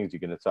rankings. You're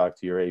going to talk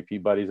to your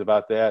AP buddies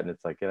about that. And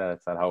it's like,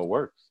 that's not how it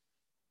works.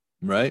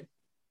 Right.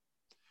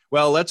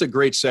 Well, that's a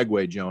great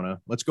segue,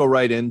 Jonah. Let's go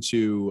right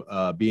into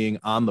being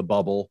on the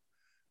bubble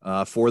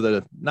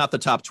for not the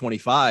top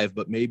 25,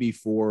 but maybe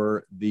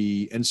for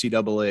the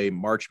NCAA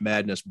March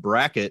Madness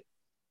bracket,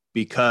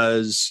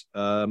 because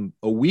a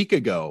week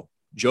ago,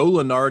 Joe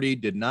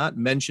Lunardi did not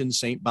mention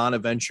St.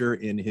 Bonaventure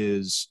in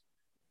his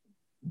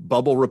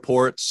bubble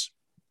reports.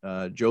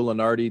 Joe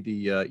Lunardi,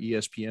 the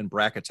ESPN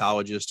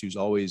bracketologist, who's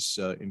always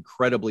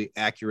incredibly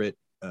accurate,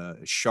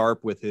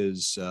 sharp with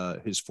his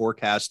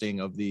forecasting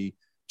of the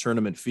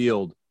tournament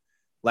field.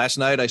 Last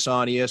night I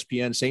saw on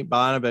ESPN St.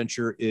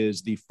 Bonaventure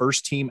is the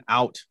first team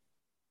out,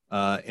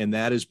 and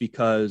that is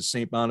because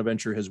St.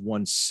 Bonaventure has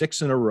won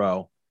 6 in a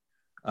row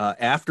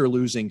after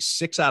losing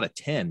 6 out of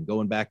 10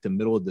 going back to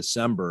middle of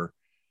December,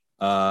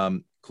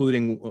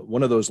 including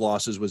one of those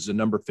losses was the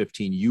number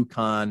 15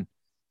 UConn,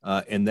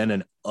 and then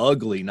an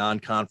ugly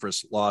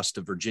non-conference loss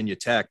to Virginia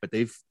Tech. But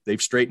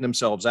they've straightened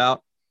themselves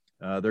out.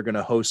 They're going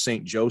to host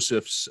St.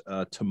 Joseph's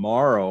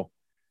tomorrow.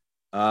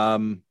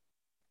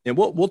 And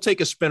we'll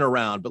take a spin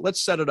around, but let's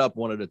set it up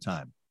one at a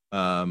time.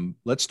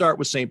 Let's start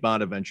with St.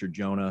 Bonaventure,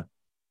 Jonah.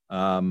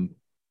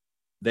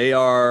 They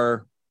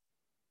are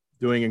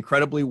doing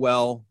incredibly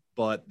well,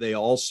 but they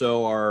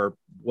also are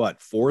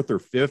 4th or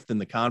 5th in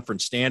the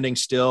conference standing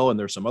still. And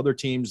there's some other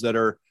teams that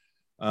are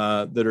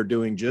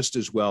doing just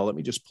as well. Let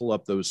me just pull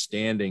up those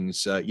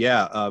standings.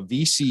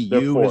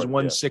 VCU has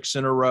won 6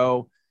 in a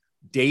row.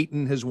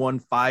 Dayton has won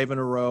 5 in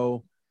a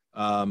row.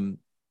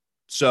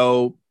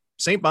 So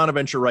St.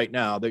 Bonaventure right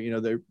now,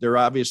 they're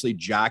obviously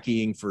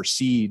jockeying for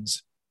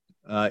seeds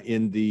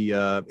in the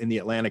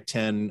Atlantic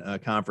 10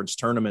 conference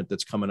tournament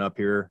that's coming up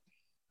here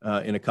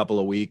in a couple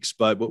of weeks.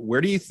 But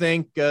where do you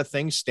think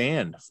things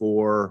stand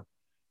for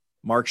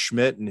Mark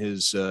Schmidt and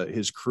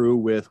his crew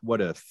with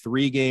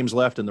 3 games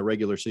left in the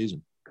regular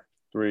season?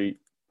 3,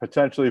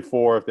 potentially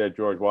 4 if that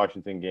George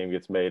Washington game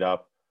gets made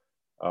up.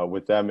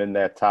 With them in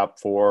that top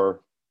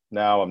 4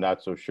 now, I'm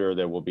not so sure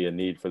there will be a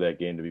need for that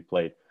game to be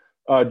played.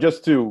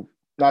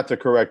 Not to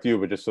correct you,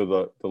 but just so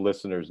the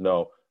listeners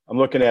know, I'm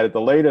looking at it. The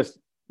latest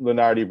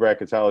Lunardi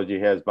bracketology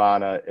has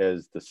Bonna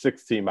as the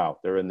 6th team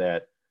out. They're in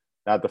that,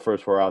 not the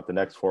first 4 out, the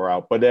next 4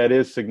 out, but that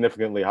is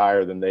significantly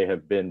higher than they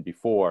have been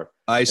before.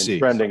 I see.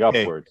 Trending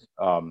upwards.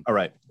 All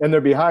right. And they're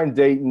behind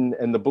Dayton.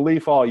 And the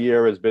belief all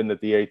year has been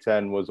that the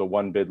A-10 was a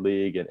 1-bid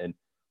league and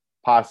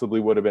possibly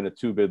would have been a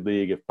 2-bid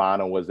league if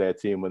Bonna was that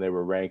team when they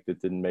were ranked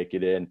that didn't make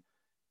it in.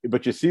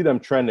 But you see them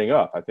trending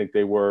up. I think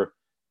they were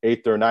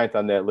 8th or 9th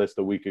on that list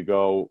a week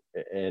ago,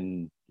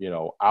 and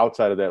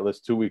outside of that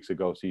list 2 weeks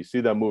ago. So you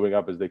see them moving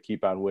up as they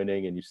keep on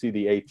winning, and you see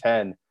the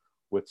A-10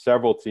 with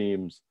several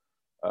teams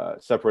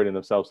separating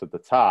themselves at the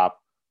top,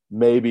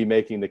 maybe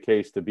making the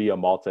case to be a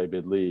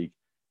multi-bid league,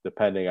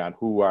 depending on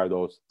who are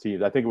those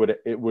teams. I think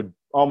it would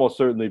almost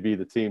certainly be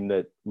the team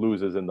that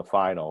loses in the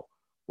final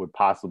would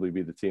possibly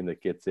be the team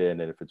that gets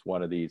in, and if it's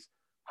one of these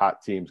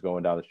hot teams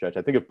going down the stretch.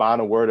 I think if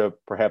Bonna were to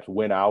perhaps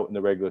win out in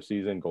the regular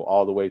season, go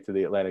all the way to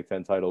the Atlantic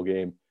 10 title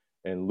game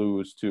and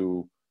lose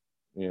to,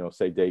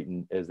 say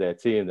Dayton as that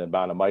team, then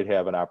Bonna might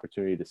have an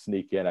opportunity to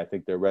sneak in. I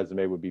think their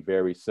resume would be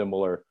very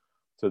similar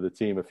to the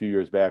team a few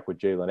years back with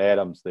Jalen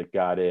Adams that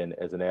got in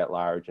as an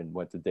at-large and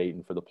went to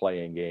Dayton for the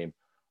play-in game.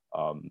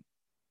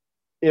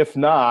 If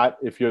not,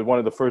 if you're one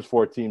of the first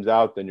 4 teams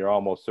out, then you're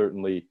almost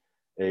certainly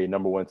a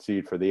number 1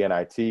 seed for the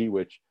NIT,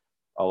 which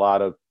a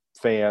lot of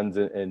fans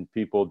and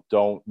people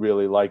don't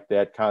really like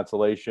that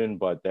consolation,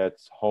 but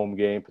that's home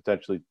game,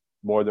 potentially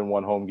more than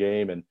 1 home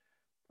game, and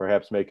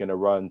perhaps making a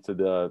run to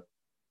the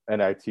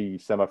NIT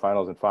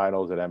semifinals and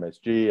finals at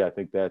MSG. I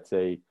think that's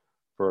a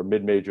for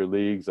mid-major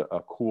leagues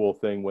a cool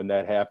thing when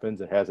that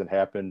happens. It hasn't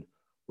happened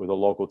with a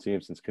local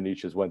team since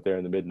Canisius went there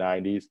in the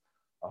mid-90s.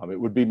 It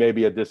would be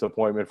maybe a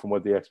disappointment from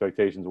what the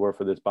expectations were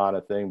for this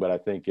Bonna thing, but I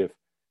think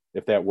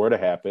if that were to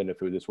happen, if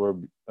this were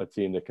a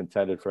team that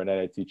contended for an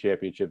NIT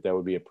championship, that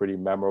would be a pretty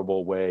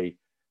memorable way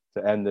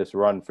to end this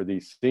run for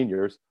these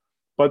seniors.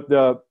 But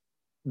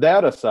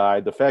that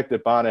aside, the fact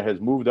that Bonna has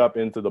moved up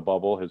into the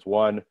bubble, has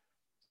won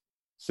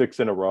 6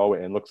 in a row,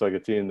 and looks like a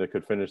team that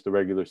could finish the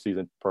regular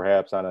season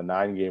perhaps on a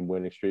 9-game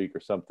winning streak or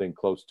something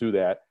close to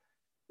that,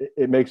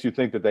 it makes you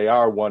think that they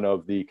are one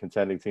of the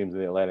contending teams in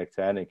the Atlantic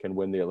 10 and can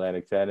win the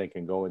Atlantic 10 and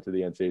can go into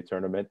the NCAA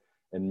tournament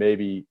and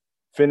maybe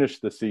finish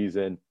the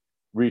season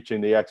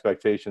reaching the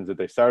expectations that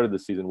they started the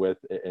season with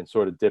and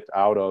sort of dipped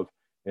out of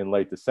in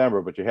late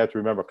December. But you have to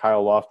remember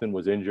Kyle Lofton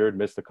was injured,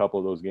 missed a couple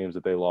of those games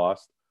that they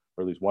lost,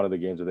 or at least one of the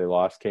games that they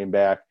lost, came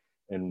back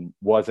and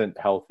wasn't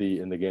healthy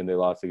in the game they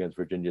lost against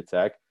Virginia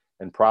Tech,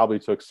 and probably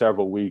took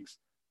several weeks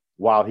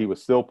while he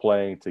was still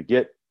playing to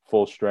get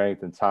full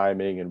strength and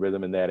timing and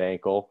rhythm in that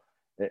ankle.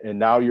 And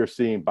now you're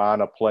seeing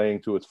Bonna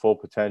playing to its full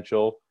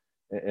potential.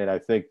 And I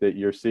think that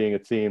you're seeing a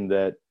team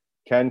that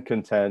can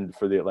contend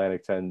for the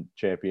Atlantic 10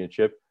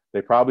 championship.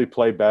 They probably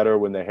play better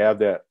when they have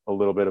that a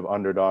little bit of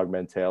underdog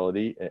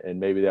mentality. And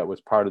maybe that was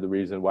part of the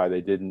reason why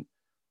they didn't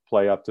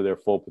play up to their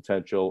full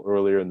potential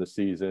earlier in the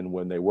season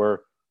when they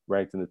were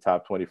ranked in the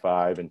top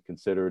 25 and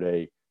considered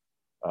a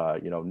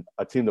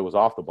team that was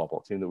off the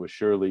bubble, a team that was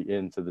surely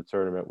into the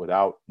tournament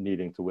without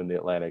needing to win the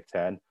Atlantic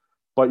 10.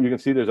 But you can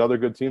see there's other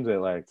good teams in the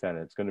Atlantic 10.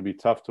 It's going to be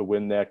tough to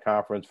win that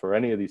conference for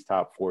any of these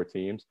top 4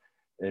 teams.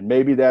 And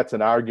maybe that's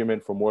an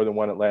argument for more than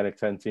one Atlantic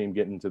 10 team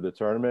getting to the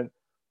tournament.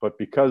 But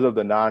because of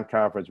the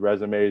non-conference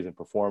resumes and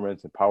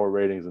performance and power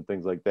ratings and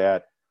things like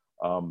that,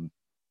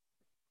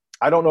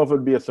 I don't know if it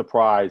would be a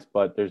surprise,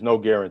 but there's no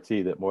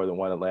guarantee that more than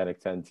one Atlantic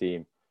 10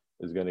 team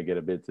is going to get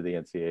a bid to the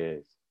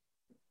NCAAs.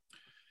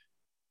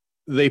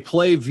 They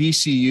play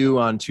VCU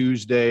on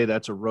Tuesday.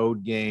 That's a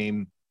road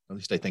game. At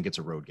least I think it's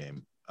a road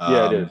game.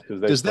 Yeah, it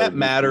is. Does that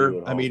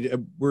matter? I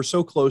mean, we're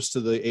so close to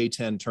the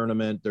A10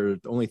 tournament. There are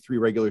only 3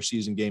 regular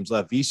season games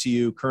left.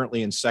 VCU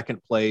currently in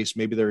second place.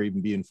 Maybe they'll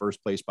even be in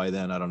first place by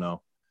then. I don't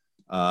know.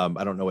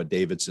 I don't know what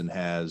Davidson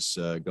has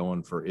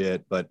going for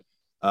it. But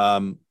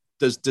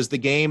does the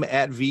game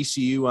at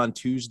VCU on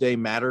Tuesday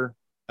matter?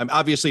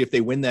 Obviously, if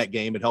they win that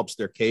game, it helps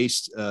their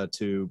case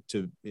to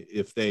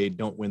if they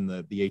don't win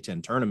the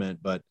A10 tournament.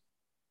 But,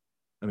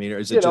 I mean,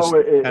 is it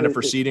kind of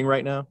for seeding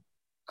right now?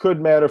 Could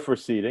matter for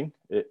seeding.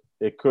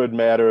 It could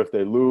matter if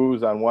they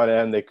lose on one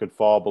end, they could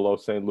fall below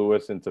St.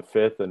 Louis into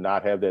 5th and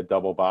not have that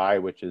double bye,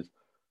 which is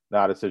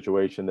not a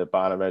situation that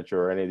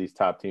Bonaventure or any of these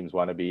top teams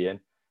want to be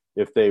in.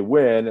 If they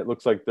win, it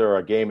looks like they're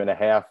a game and a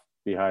half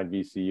behind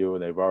VCU,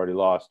 and they've already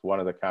lost one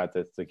of the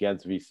contests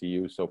against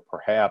VCU. So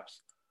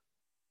perhaps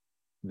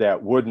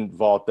that wouldn't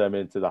vault them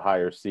into the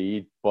higher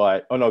seed.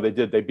 But, oh, no, they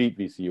did. They beat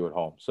VCU at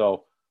home.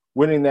 So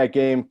winning that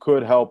game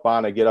could help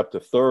Bonna get up to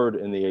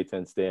 3rd in the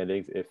A10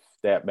 standings if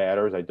that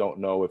matters. I don't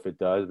know if it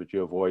does, but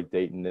you avoid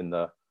Dayton in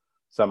the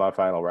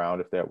semifinal round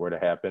if that were to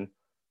happen.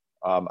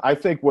 I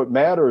think what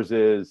matters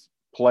is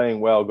playing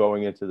well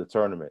going into the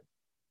tournament.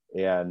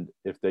 And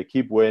if they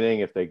keep winning,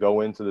 if they go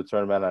into the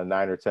tournament on a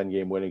 9 or 10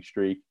 game winning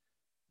streak,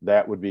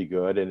 that would be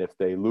good. And if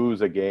they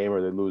lose a game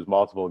or they lose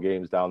multiple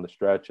games down the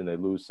stretch and they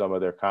lose some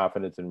of their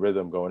confidence and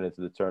rhythm going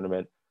into the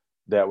tournament,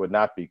 that would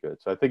not be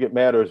good. So I think it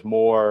matters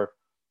more,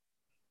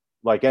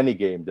 like any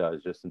game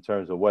does, just in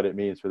terms of what it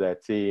means for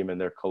that team and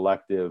their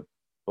collective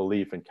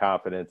belief and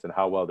confidence and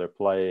how well they're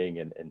playing.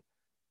 And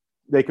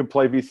they can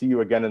play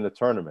VCU again in the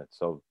tournament.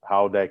 So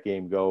how that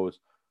game goes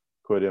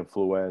could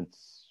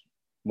influence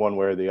one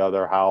way or the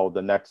other how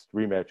the next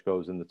rematch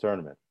goes in the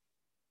tournament.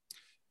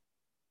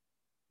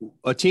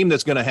 A team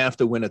that's going to have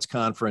to win its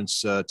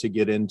conference to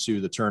get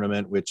into the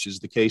tournament, which is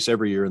the case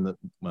every year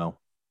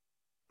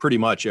pretty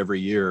much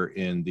every year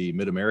in the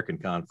Mid-American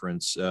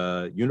Conference.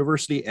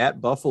 University at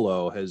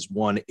Buffalo has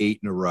won 8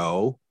 in a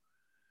row.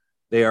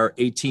 They are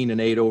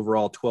 18-8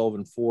 overall,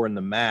 12-4 in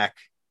the MAC.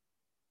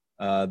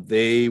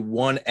 They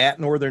won at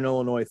Northern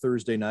Illinois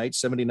Thursday night,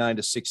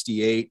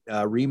 79-68.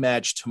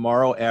 Rematch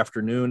tomorrow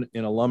afternoon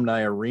in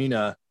Alumni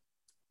Arena.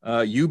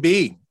 UB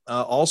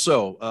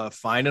also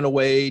finding a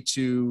way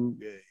to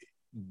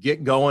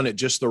get going at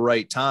just the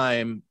right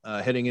time,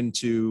 heading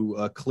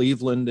into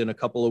Cleveland in a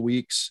couple of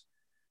weeks.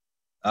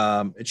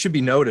 It should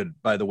be noted,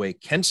 by the way,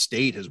 Kent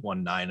State has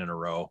won 9 in a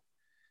row.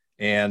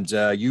 And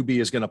UB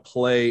is going to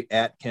play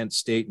at Kent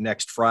State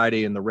next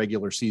Friday in the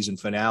regular season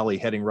finale,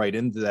 heading right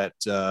into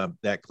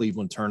that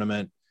Cleveland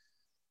tournament.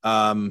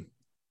 The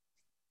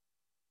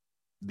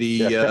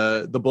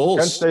Bulls.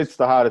 Kent State's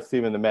the hottest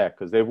team in the MAC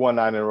because they've won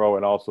 9 in a row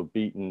and also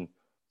beaten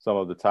some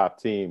of the top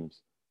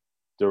teams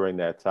during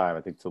that time.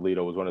 I think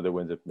Toledo was one of their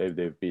wins. Maybe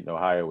they've beaten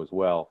Ohio as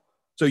well.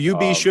 So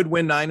UB should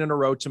win 9 in a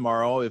row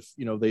tomorrow. If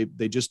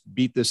they just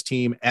beat this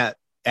team at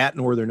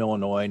Northern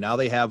Illinois. Now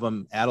they have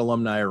them at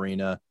Alumni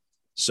Arena.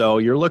 So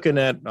you're looking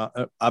at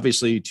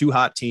obviously 2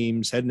 hot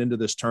teams heading into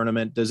this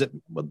tournament. Does it,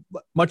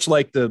 much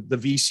like the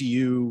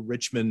VCU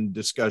Richmond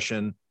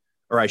discussion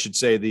or I should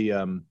say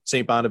the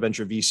St.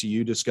 Bonaventure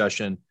VCU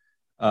discussion,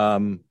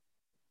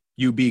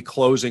 UB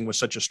closing with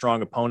such a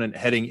strong opponent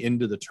heading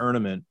into the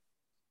tournament.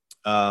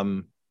 I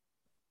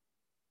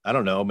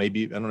don't know,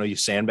 you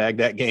sandbag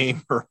that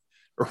game or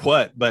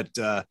what, but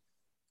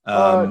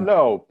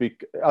no,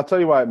 I'll tell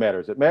you why it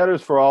matters. It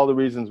matters for all the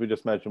reasons we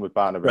just mentioned with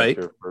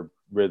Bonaventure, right? For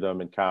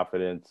rhythm and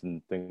confidence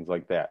and things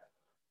like that.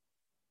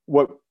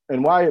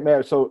 Why it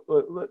matters. So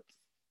let's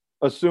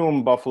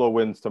assume Buffalo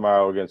wins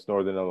tomorrow against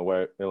Northern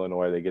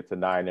Illinois. They get to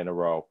 9 in a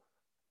row,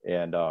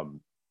 and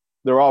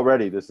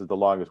this is the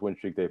longest win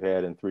streak they've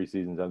had in 3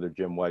 seasons under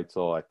Jim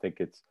Weitzel. I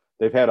think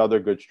they've had other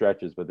good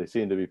stretches, but they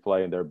seem to be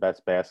playing their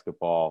best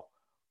basketball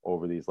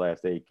over these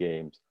last 8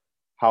 games.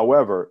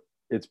 However,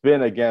 it's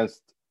been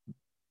against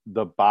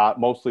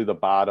mostly the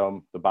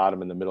bottom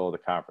in the middle of the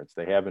conference.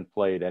 They haven't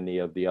played any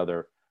of the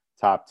other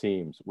top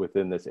teams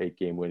within this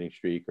 8-game winning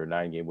streak or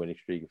 9-game winning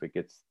streak if it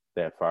gets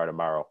that far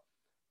tomorrow.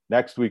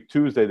 Next week,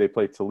 Tuesday, they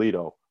play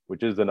Toledo,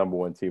 which is the number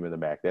 1 team in the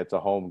MAC. That's a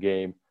home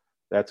game.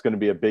 That's going to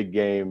be a big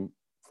game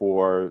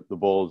for the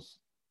Bulls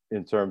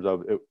in terms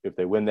of if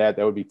they win that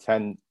would be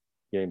 10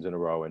 games in a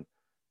row. And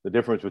the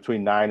difference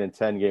between 9 and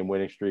 10-game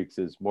winning streaks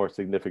is more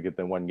significant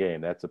than 1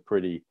 game. That's a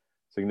pretty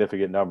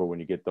significant number when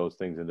you get those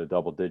things into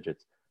double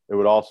digits. It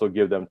would also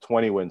give them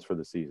 20 wins for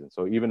the season.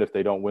 So even if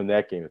they don't win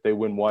that game, if they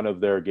win one of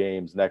their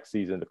games next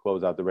season to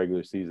close out the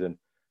regular season,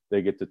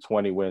 they get to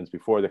 20 wins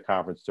before the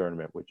conference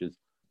tournament, which is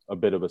a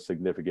bit of a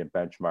significant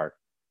benchmark.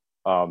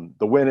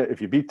 The win,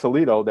 if you beat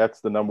Toledo, that's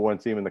the number 1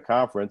 team in the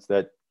conference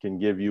that can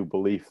give you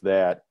belief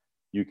that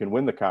you can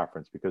win the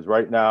conference, because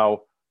right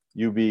now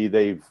UB,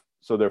 they're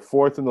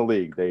 4th in the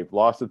league. They've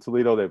lost to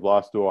Toledo, they've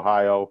lost to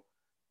Ohio,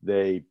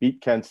 they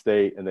beat Kent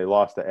State, and they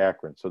lost to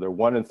Akron. So they're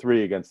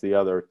 1-3 against the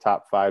other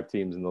top 5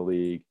 teams in the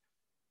league.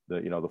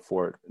 The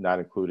 4, not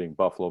including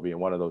Buffalo being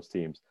one of those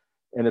teams.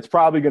 And it's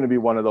probably going to be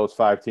one of those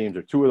 5 teams,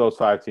 or 2 of those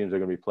 5 teams are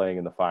going to be playing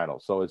in the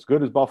finals. So as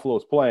good as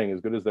Buffalo's playing,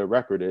 as good as their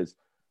record is,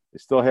 they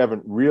still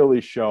haven't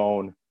really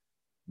shown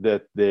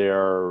that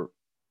they're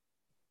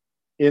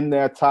in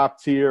that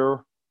top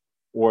tier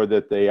or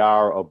that they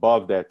are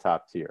above that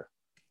top tier.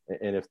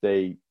 And if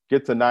they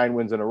get to 9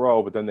 wins in a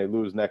row, but then they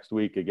lose next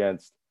week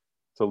against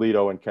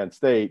Toledo and Kent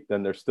State,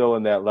 then they're still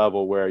in that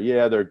level where,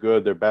 yeah, they're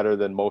good. They're better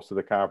than most of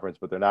the conference,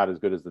 but they're not as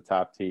good as the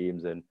top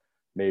teams. And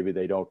maybe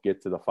they don't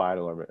get to the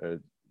final, or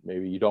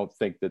maybe you don't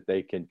think that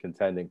they can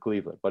contend in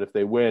Cleveland. But if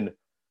they win,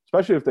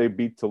 especially if they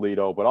beat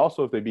Toledo, but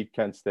also if they beat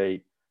Kent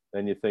State,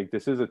 then you think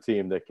this is a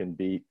team that can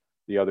beat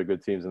the other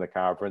good teams in the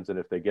conference. And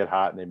if they get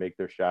hot and they make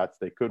their shots,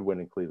 they could win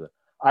in Cleveland.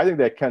 I think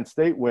that Kent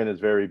State win is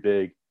very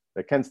big.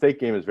 The Kent State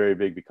game is very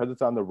big because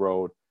it's on the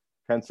road.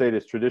 Kent State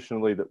is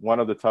traditionally one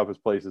of the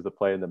toughest places to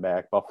play in the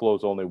MAC.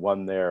 Buffalo's only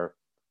won there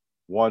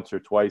once or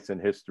twice in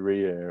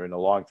history, or in a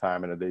long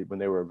time. And when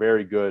they were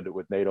very good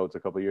with Nate Oates a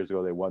couple of years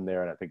ago, they won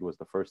there. And I think it was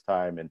the first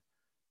time in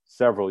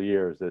several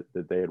years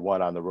that they had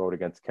won on the road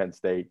against Kent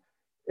State.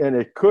 And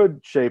it could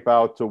shape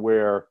out to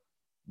where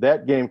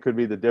that game could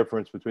be the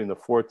difference between the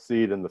 4th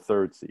seed and the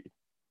 3rd seed.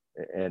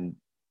 And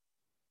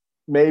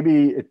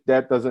maybe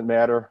that doesn't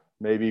matter.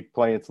 Maybe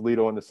playing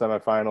Toledo in the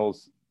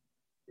semifinals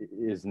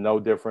is no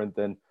different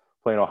than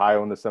playing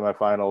Ohio in the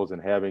semifinals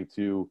and having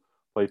to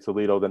play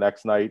Toledo the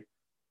next night.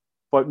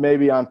 But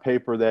maybe on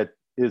paper that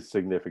is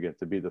significant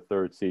to be the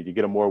 3rd seed. You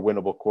get a more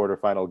winnable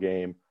quarterfinal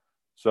game.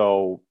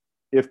 So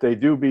if they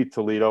do beat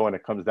Toledo and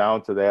it comes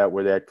down to that,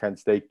 where that Kent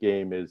State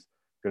game is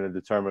going to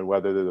determine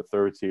whether they're the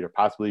 3rd seed or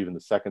possibly even the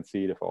 2nd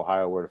seed if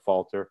Ohio were to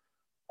falter,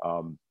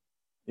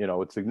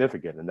 it's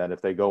significant. And then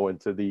if they go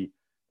into the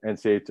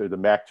NCAA or the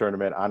MAC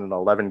tournament on an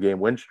 11-game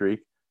win streak,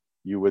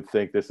 you would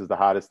think this is the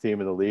hottest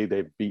team in the league.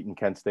 They've beaten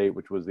Kent State,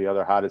 which was the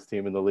other hottest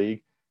team in the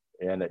league.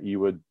 And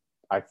you would,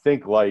 I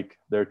think, like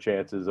their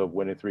chances of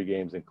winning 3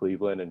 games in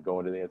Cleveland and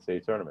going to the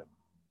NCAA tournament.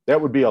 That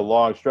would be a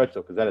long stretch,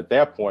 though, because then at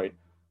that point,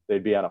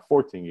 they'd be on a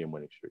 14-game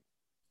winning streak.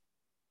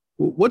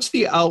 What's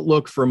the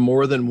outlook for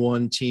more than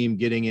one team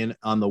getting in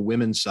on the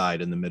women's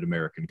side in the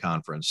Mid-American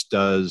Conference?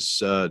 Do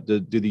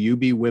the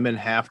UB women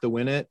have to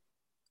win it?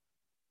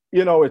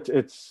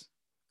 It's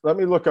let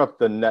me look up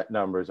the net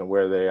numbers and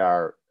where they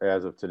are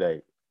as of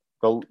today.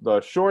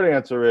 The short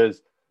answer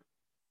is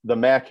the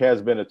MAC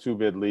has been a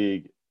 2-bid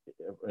league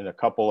in a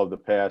couple of the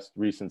past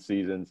recent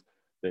seasons.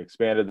 They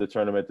expanded the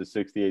tournament to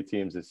 68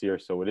 teams this year,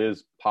 so it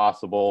is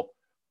possible.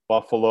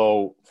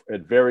 Buffalo,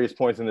 at various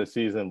points in the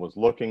season, was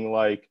looking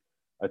like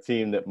a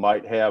team that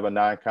might have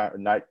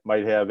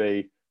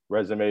a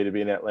resume to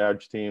be an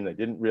at-large team. They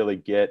didn't really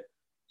get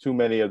too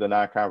many of the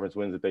non-conference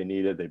wins that they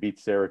needed. They beat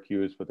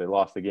Syracuse, but they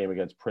lost the game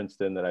against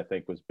Princeton that I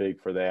think was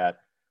big for that.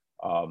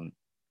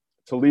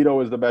 Toledo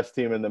is the best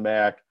team in the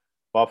MAC.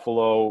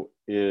 Buffalo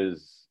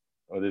is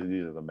 –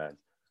 these are the men.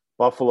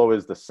 Buffalo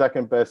is the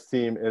 2nd best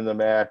team in the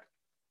MAC.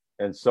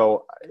 And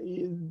so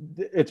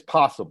it's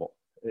possible.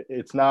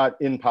 It's not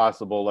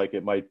impossible like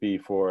it might be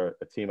for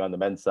a team on the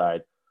men's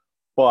side.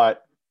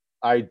 But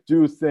I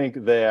do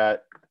think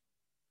that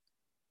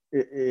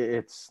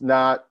it's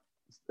not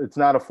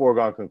a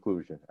foregone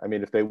conclusion. I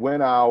mean, if they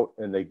win out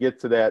and they get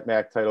to that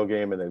MAC title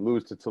game and they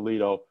lose to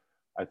Toledo,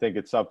 I think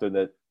it's something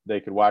that they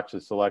could watch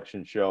the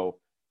selection show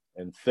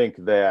and think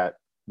that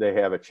they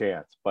have a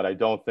chance. But I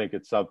don't think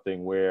it's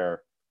something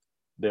where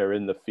they're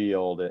in the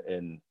field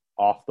and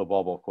off the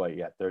bubble quite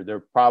yet. They're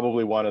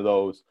probably one of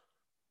those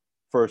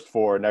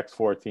next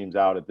four teams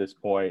out at this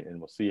point, and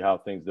we'll see how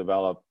things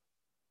develop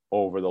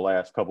over the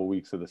last couple of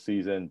weeks of the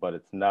season, but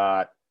it's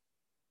not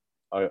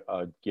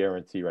a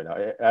guarantee right now.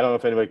 I don't know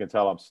if anybody can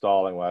tell I'm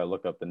stalling while I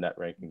look up the net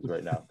rankings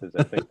right now, because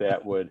I think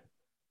that would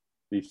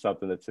be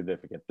something that's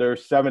significant. They're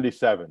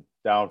 77,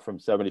 down from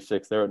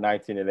 76. They're at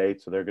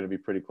 19-8, so they're going to be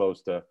pretty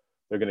close to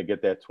 – they're going to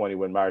get that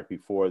 20-win mark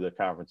before the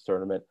conference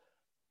tournament.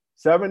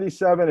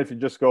 77, if you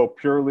just go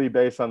purely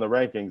based on the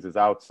rankings, is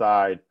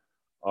outside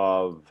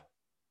of,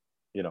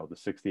 the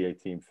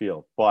 68-team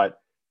field. But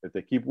if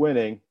they keep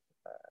winning,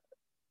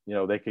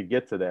 they could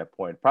get to that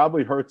point.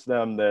 Probably hurts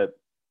them that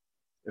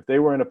if they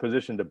were in a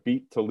position to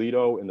beat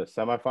Toledo in the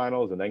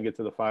semifinals and then get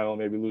to the final and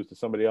maybe lose to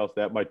somebody else,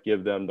 that might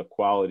give them the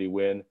quality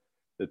win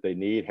that they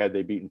need. Had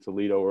they beaten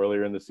Toledo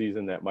earlier in the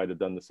season, that might have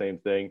done the same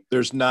thing.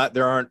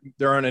 There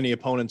aren't any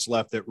opponents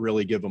left that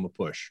really give them a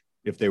push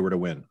if they were to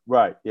win.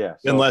 Right, yeah.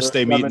 So unless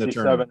they meet in the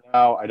tournament.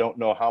 Now, I don't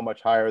know how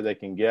much higher they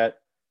can get.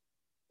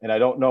 And I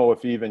don't know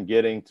if even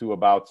getting to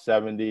about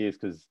 70 is,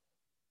 because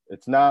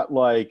it's not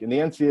like in the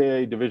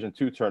NCAA Division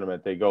II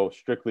tournament, they go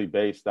strictly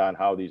based on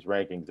how these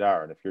rankings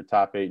are. And if you're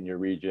top 8 in your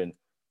region,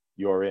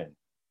 you're in.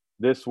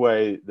 This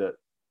way, the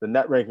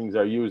net rankings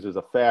are used as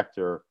a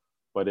factor,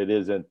 but it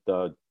isn't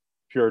the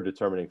pure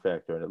determining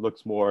factor. And it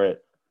looks more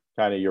at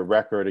kind of your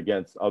record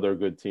against other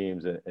good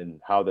teams and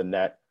how the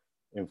net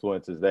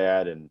influences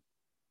that. And,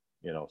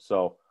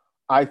 so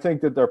I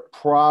think that they're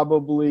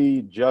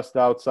probably just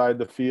outside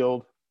the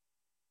field,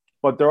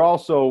 but they're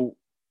also,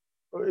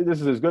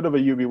 this is as good of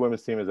a UB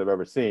women's team as I've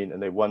ever seen.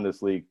 And they've won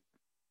this league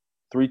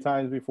 3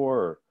 times before,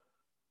 or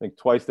I think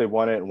twice they've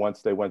won it. And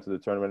once they went to the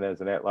tournament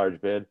as an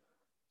at-large bid.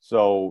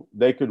 So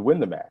they could win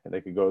the MAC and they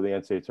could go to the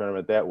NCAA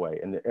tournament that way.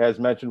 And as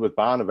mentioned with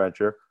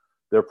Bonaventure,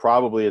 they're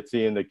probably a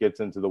team that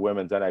gets into the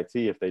women's NIT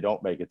if they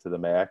don't make it to the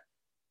MAC,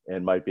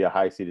 and might be a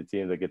high-seeded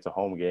team that gets a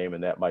home game.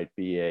 And that might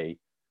be a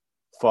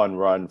fun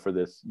run for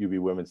this UB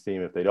women's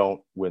team if they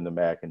don't win the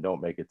MAC and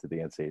don't make it to the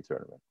NCAA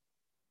tournament.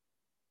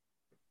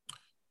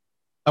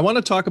 I want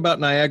to talk about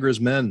Niagara's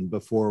men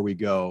before we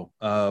go.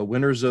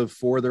 Winners of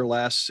 4 of their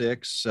last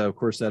 6. Of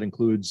course, that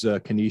includes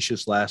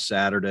Canisius last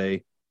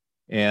Saturday,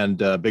 and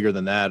bigger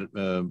than that,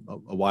 a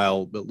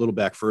little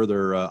back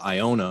further,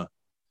 Iona.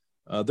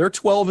 They're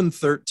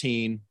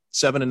 12-13,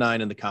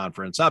 7-9 in the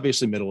conference.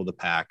 Obviously, middle of the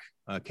pack.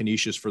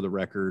 Canisius, for the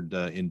record,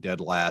 in dead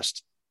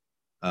last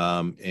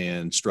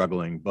and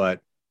struggling.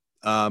 But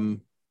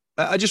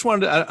I just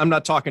wanted to. I'm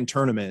not talking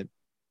tournament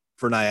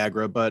for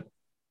Niagara, but.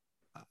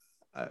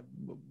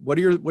 What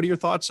are your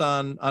thoughts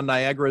on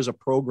Niagara as a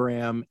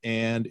program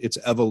and its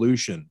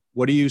evolution?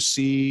 What do you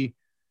see?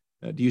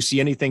 Do you see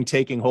anything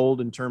taking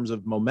hold in terms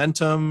of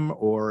momentum,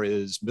 or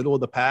is middle of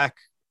the pack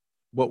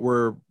what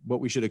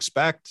we should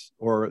expect,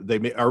 or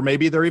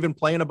maybe they're even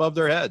playing above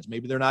their heads?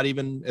 Maybe they're not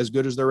even as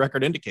good as their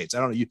record indicates. I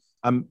don't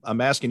know.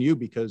 I'm asking you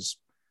because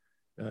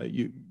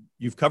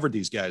you've covered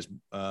these guys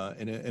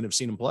and have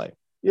seen them play.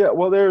 Yeah,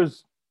 well,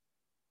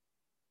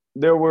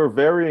 there were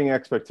varying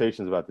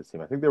expectations about this team.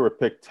 I think they were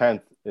picked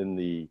 10th in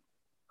the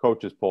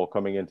coaches poll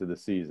coming into the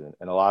season.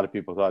 And a lot of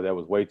people thought that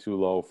was way too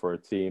low for a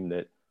team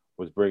that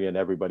was bringing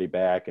everybody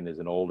back and is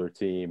an older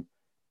team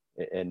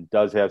and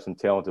does have some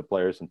talented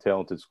players, some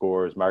talented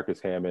scorers.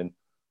 Marcus Hammond,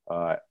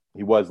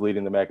 he was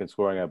leading the MAC in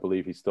scoring. I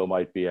believe he still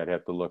might be. I'd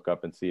have to look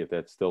up and see if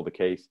that's still the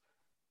case.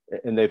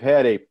 And they've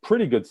had a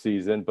pretty good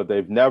season, but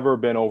they've never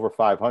been over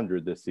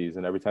 500 this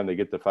season. Every time they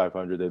get to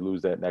 500, they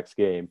lose that next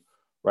game.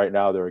 Right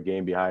now, they're a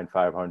game behind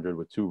 500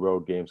 with 2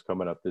 road games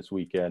coming up this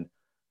weekend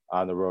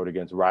on the road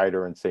against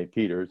Rider and St.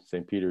 Peter's.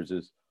 St. Peter's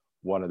is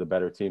one of the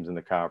better teams in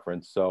the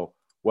conference. So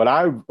what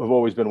I've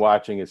always been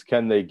watching is,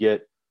 can they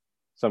get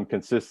some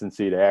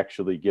consistency to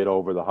actually get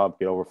over the hump,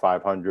 get over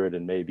 500,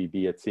 and maybe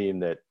be a team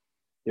that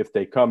if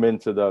they come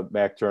into the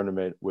MAC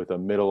tournament with a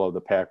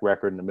middle-of-the-pack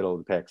record and a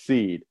middle-of-the-pack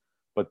seed,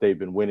 but they've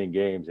been winning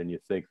games and you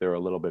think they're a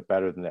little bit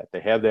better than that.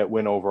 They have that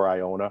win over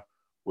Iona,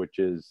 which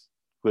is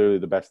clearly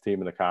the best team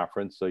in the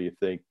conference. So you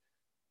think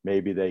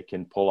maybe they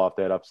can pull off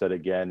that upset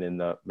again in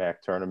the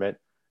MAC tournament.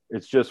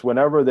 It's just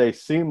whenever they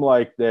seem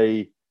like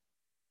they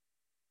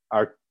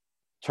are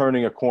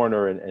turning a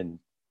corner and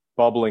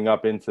bubbling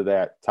up into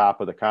that top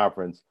of the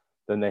conference,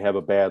 then they have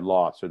a bad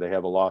loss, or they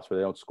have a loss where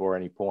they don't score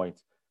any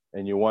points.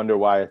 And you wonder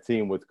why a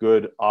team with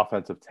good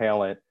offensive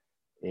talent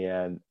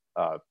and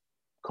a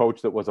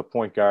coach that was a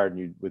point guard, and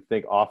you would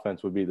think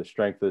offense would be the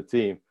strength of the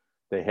team,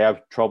 they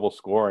have trouble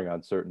scoring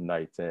on certain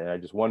nights. And I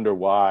just wonder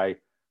why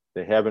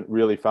they haven't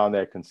really found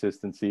that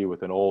consistency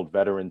with an old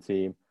veteran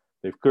team.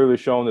 They've clearly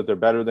shown that they're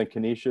better than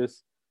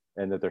Canisius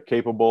and that they're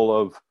capable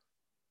of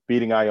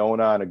beating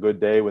Iona on a good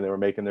day when they were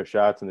making their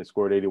shots and they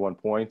scored 81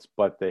 points,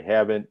 but they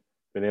haven't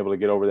been able to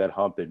get over that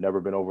hump. They've never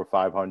been over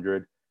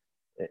 500.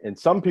 And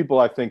some people,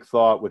 I think,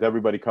 thought with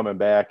everybody coming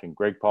back and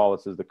Greg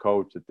Paulus as the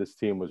coach that this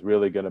team was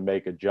really going to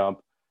make a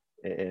jump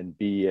and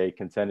be a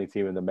contending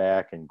team in the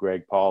MAC. And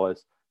Greg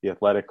Paulus, the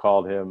Athletic,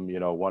 called him,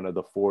 one of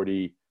the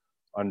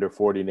under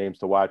 40 names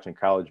to watch in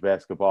college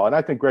basketball. And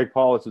I think Greg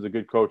Paulus is a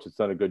good coach that's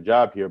done a good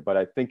job here, but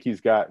I think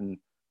he's gotten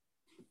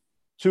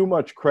too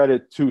much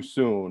credit too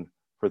soon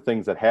for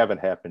things that haven't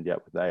happened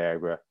yet with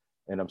Niagara.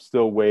 And I'm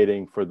still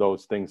waiting for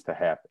those things to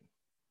happen.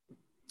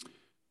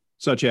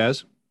 Such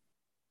as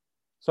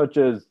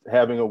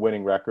having a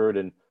winning record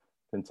and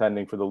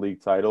contending for the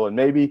league title. And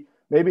maybe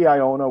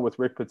Iona with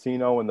Rick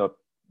Pitino and the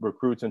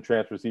recruits and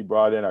transfers he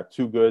brought in are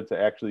too good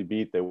to actually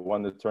beat. They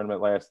won the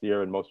tournament last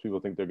year, and most people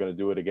think they're going to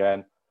do it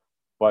again.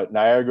 But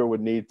Niagara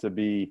would need to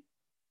be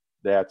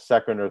that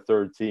second or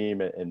third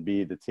team and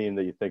be the team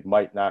that you think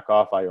might knock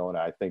off Iona,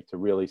 I think, to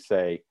really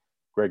say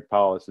Greg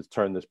Paulus has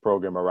turned this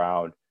program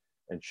around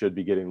and should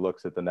be getting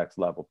looks at the next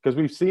level. Because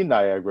we've seen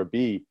Niagara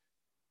be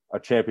a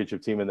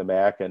championship team in the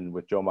MAC, and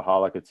with Joe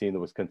Mahalik, a team that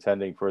was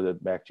contending for the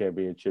MAC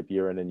championship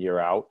year in and year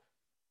out.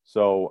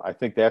 So I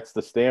think that's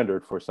the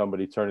standard for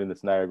somebody turning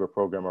this Niagara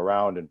program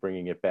around and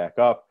bringing it back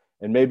up.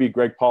 And maybe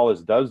Greg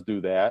Paulus does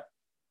do that,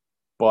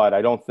 but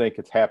I don't think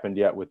it's happened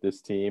yet with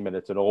this team. And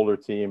it's an older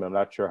team. I'm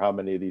not sure how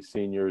many of these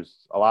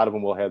seniors, a lot of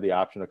them will have the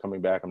option of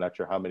coming back. I'm not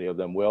sure how many of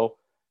them will.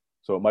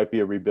 So it might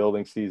be a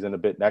rebuilding season a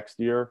bit next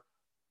year.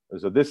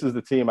 So this is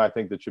the team I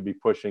think that should be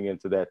pushing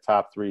into that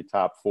top 3,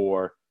 top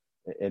 4.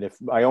 And if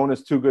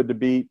Iona's too good to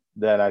beat,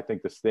 then I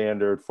think the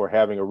standard for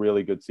having a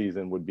really good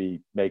season would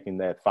be making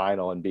that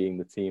final and being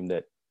the team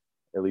that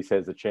at least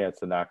has a chance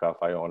to knock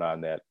off Iona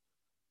on that.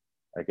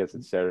 I guess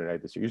it's Saturday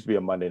night this year. It used to be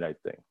a Monday night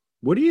thing.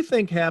 What do you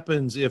think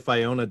happens if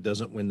Iona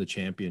doesn't win the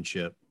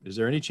championship? Is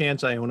there any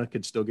chance Iona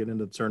could still get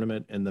into the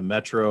tournament and the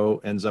Metro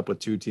ends up with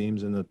 2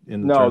 teams in the No,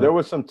 tournament? There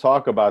was some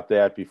talk about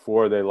that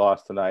before they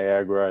lost to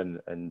Niagara,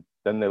 and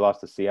then they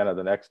lost to Siena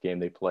the next game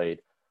they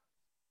played.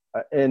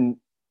 And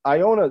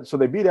Iona, so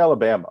they beat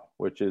Alabama,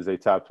 which is a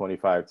top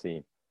 25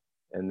 team.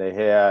 And they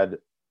had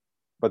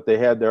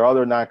their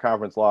other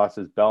non-conference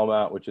losses,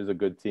 Belmont, which is a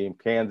good team,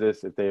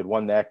 Kansas. If they had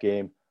won that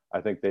game,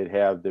 I think they'd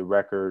have the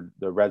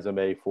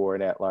resume for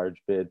an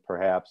at-large bid,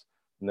 perhaps.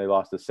 And they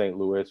lost to St.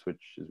 Louis,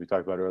 which, as we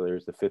talked about earlier,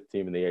 is the 5th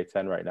team in the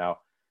A-10 right now.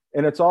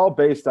 And it's all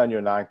based on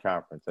your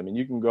non-conference. I mean,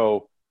 you can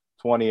go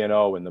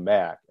 20-0 in the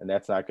MAC, and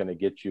that's not going to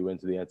get you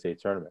into the NCAA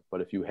tournament. But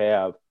if you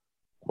have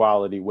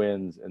quality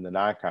wins in the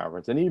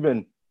non-conference, and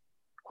even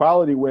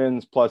quality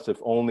wins, plus if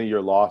only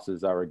your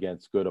losses are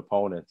against good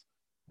opponents,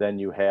 then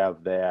you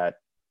have that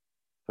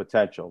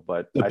potential.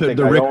 But I think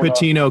the Rick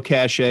Pitino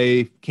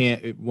cachet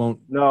won't.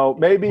 No,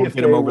 maybe if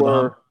they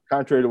were,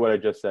 contrary to what I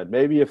just said,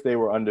 maybe if they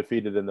were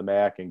undefeated in the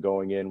MAC and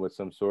going in with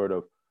some sort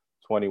of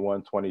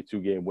 21, 22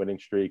 game winning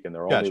streak, and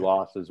their only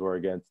losses were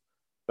against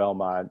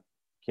Belmont,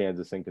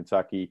 Kansas, and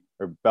Kentucky,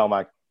 or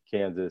Belmont,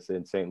 Kansas,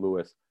 and St.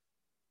 Louis,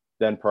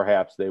 then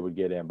perhaps they would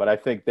get in. But I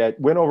think that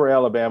win over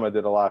Alabama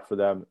did a lot for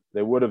them.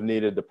 They would have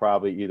needed to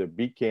probably either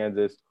beat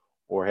Kansas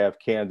or have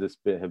Kansas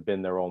have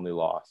been their only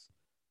loss.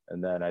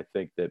 And then I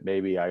think that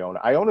maybe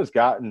Iona's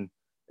gotten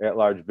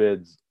at-large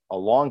bids a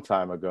long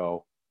time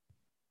ago.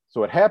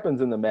 So it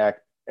happens in the MAC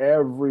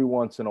every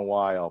once in a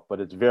while,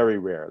 but it's very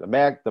rare.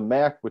 The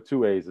MAC with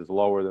 2 A's is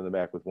lower than the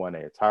MAC with 1 A.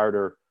 It's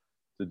harder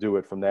to do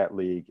it from that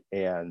league.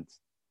 And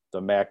the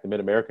MAC, the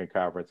Mid-American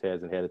Conference,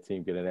 hasn't had a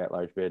team get an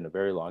at-large bid in a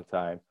very long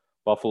time.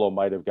 Buffalo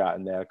might have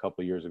gotten that a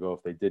couple of years ago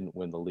if they didn't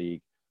win the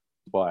league.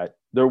 But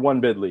they're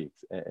one-bid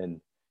leagues.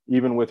 And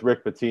even with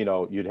Rick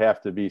Pitino, you'd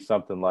have to be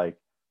something like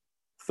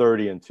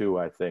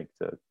 30-2, I think,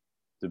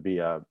 to be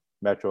a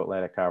Metro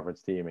Atlantic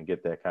Conference team and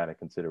get that kind of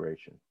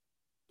consideration.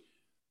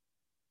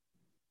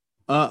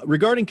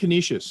 Regarding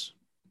Canisius,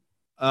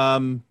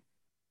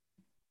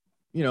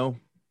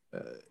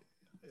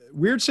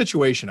 weird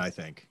situation, I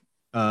think.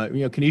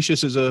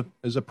 Canisius is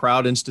a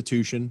proud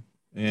institution,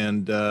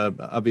 and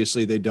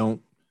obviously they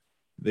don't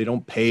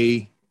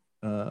pay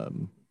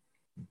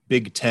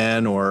Big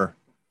Ten or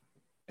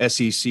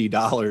SEC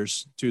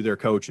dollars to their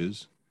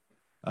coaches.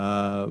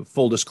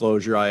 Full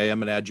disclosure, I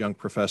am an adjunct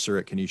professor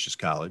at Canisius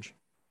College,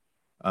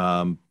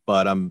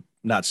 but I'm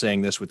not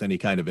saying this with any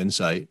kind of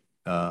insight.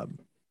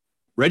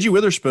 Reggie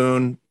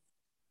Witherspoon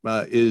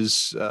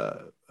is,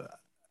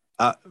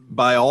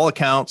 by all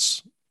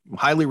accounts,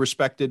 highly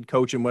respected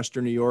coach in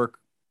Western New York,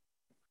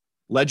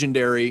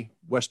 legendary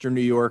Western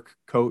New York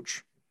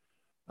coach.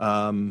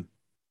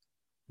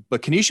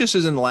 But Canisius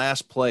is in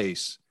last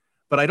place.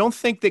 But I don't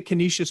think that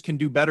Canisius can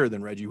do better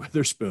than Reggie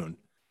Witherspoon.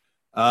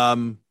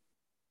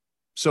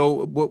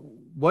 So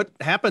what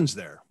happens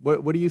there?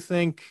 What do you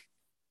think?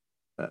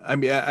 I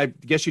mean, I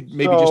guess you'd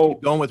maybe just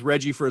keep going with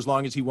Reggie for as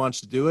long as he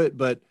wants to do it.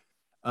 But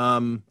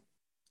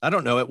I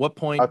don't know. At what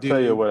point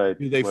do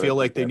they feel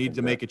like they need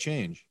to make a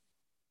change?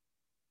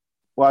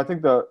 Well, I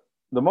think the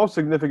most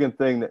significant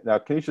thing that now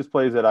Canisius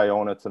plays at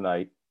Iona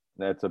tonight.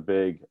 And that's a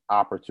big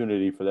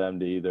opportunity for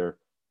them to either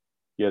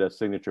get a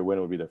signature win,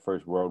 it would be their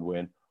first road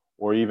win,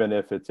 or even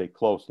if it's a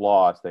close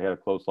loss, they had a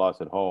close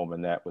loss at home,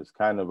 and that was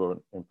kind of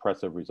an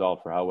impressive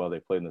result for how well they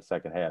played in the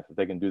second half. If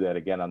they can do that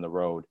again on the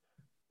road,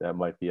 that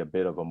might be a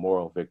bit of a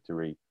moral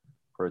victory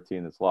for a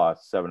team that's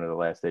lost 7 of the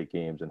last 8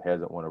 games and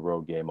hasn't won a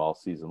road game all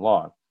season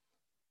long.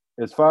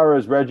 as far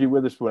as Reggie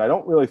Witherspoon, I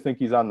don't really think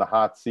he's on the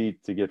hot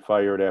seat to get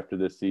fired after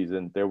this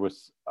season. There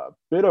was a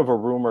bit of a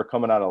rumor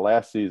coming out of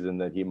last season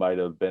that he might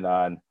have been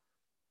on,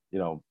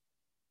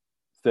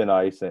 thin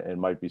ice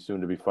and might be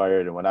soon to be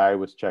fired. And when I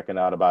was checking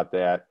out about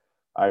that,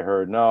 I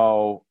heard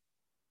no,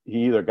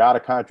 he either got a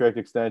contract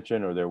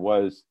extension or there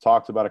was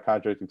talks about a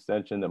contract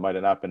extension that might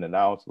have not been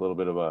announced, a little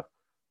bit of a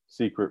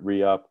secret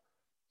re-up.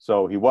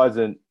 So he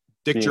wasn't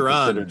Dick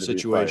Duran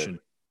situation.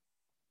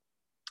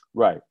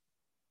 Right.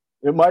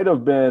 It might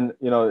have been,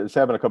 it's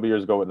happened a couple of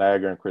years ago with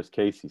Niagara and Chris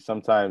Casey.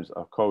 Sometimes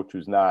a coach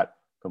who's not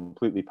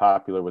completely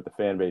popular with the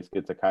fan base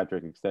gets a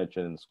contract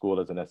extension and the school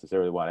doesn't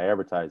necessarily want to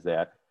advertise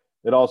that.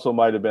 It also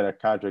might have been a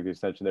contract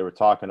extension they were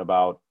talking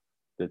about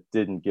that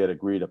didn't get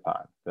agreed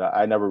upon.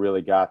 I never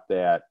really got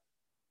that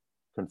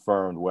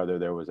confirmed whether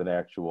there was an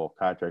actual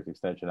contract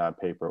extension on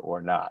paper or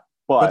not.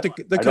 But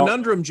the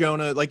conundrum,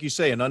 Jonah, like you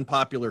say, an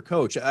unpopular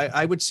coach.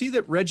 I would see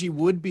that Reggie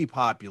would be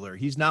popular.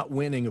 He's not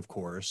winning, of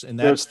course, and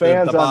that's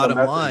the bottom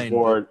line.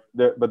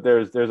 But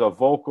there's a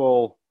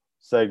vocal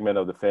segment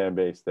of the fan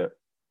base that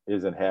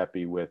isn't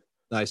happy with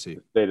the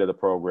state of the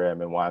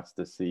program and wants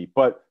to see.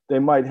 But they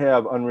might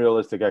have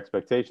unrealistic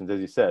expectations, as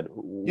you said.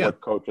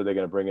 What coach are they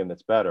going to bring in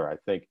that's better? I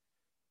think,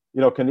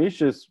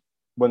 Canisius,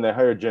 when they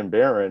hired Jim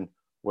Barron,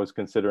 was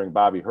considering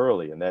Bobby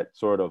Hurley, and that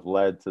sort of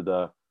led to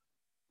the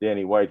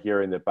Danny White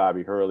hearing that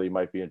Bobby Hurley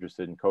might be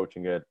interested in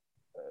coaching at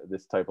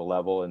this type of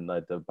level, and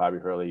led to Bobby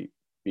Hurley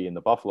being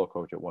the Buffalo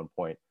coach at one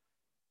point.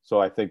 So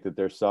I think that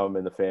there's some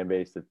in the fan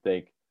base that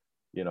think,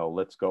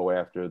 let's go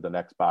after the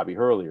next Bobby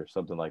Hurley or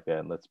something like that,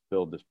 and let's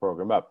build this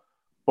program up.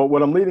 But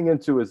what I'm leading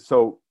into is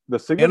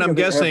and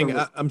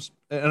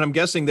I'm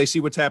guessing they see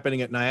what's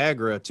happening at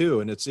Niagara too,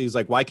 and he's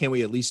like, why can't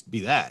we at least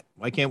be that?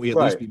 Why can't we at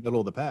least be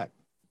middle of the pack?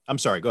 I'm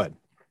sorry, go ahead.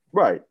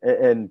 Right.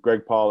 And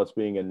Greg Paulus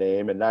being a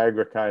name, and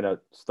Niagara kind of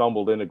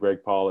stumbled into Greg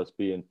Paulus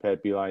being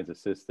Pat Beeline's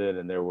assistant.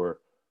 And there were,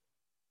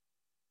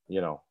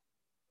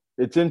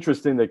 it's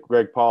interesting that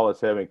Greg Paulus,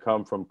 having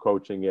come from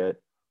coaching at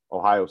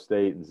Ohio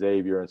State and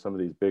Xavier and some of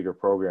these bigger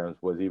programs,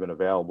 was even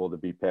available to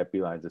be Pat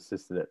Beeline's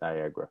assistant at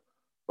Niagara.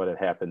 But it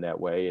happened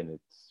that way, and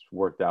it's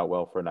worked out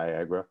well for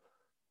Niagara.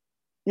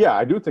 Yeah,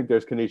 I do think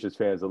there's Canisius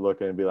fans that look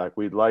at it and be like,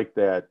 we'd like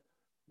that,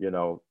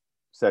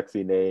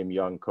 sexy name,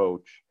 young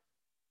coach.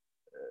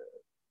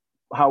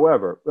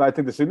 However, I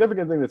think the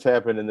significant thing that's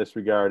happened in this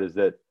regard is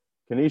that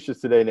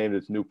Canisius today named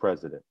its new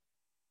president.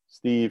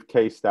 Steve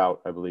K. Stout,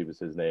 I believe is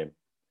his name.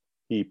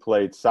 He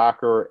played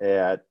soccer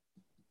at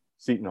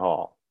Seton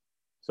Hall.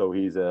 So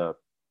he's an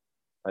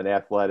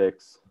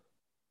athletics.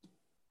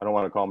 I don't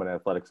want to call him an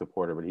athletic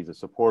supporter, but he's a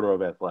supporter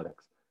of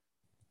athletics.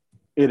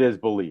 It is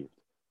believed,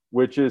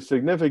 which is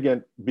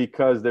significant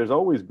because there's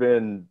always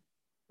been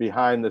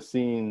behind the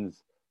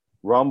scenes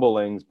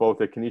rumblings, both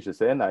at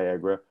Canisius and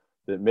Niagara,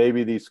 that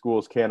maybe these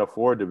schools can't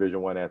afford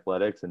Division I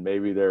athletics, and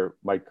maybe there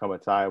might come a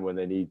time when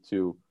they need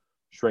to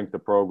shrink the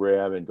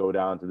program and go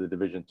down to the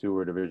Division II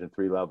or Division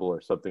III level or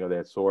something of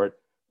that sort.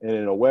 And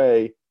in a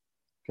way,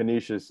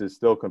 Canisius is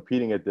still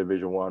competing at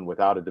Division I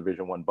without a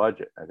Division I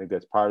budget. I think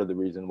that's part of the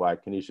reason why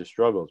Canisius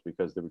struggles,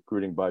 because the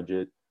recruiting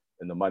budget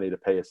and the money to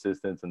pay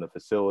assistants and the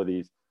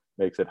facilities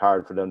makes it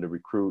hard for them to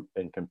recruit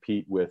and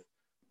compete with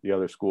the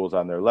other schools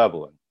on their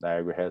level. And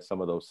Niagara has some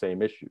of those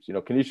same issues.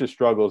 Canisius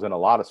struggles in a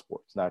lot of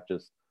sports, not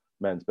just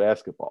men's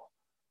basketball.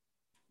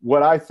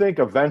 What I think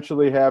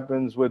eventually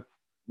happens with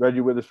Reggie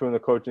Witherspoon, the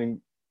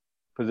coaching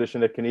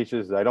position at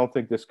Canisius, is I don't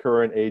think this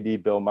current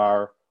AD, Bill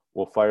Maher,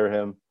 will fire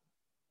him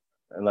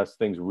unless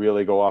things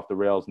really go off the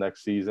rails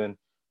next season.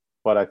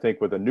 But I think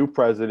with a new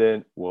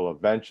president will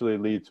eventually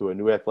lead to a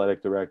new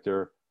athletic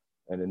director,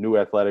 and a new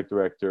athletic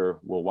director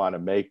will want to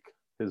make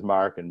his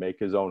mark and make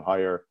his own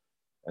hire,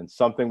 and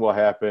something will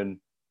happen.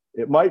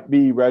 It might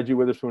be Reggie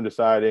Witherspoon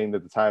deciding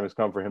that the time has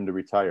come for him to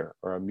retire,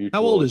 or a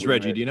mutual. How old is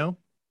Reggie? Do you know?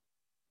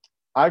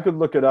 I could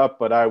look it up,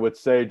 but I would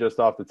say just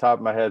off the top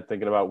of my head,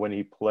 thinking about when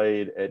he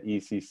played at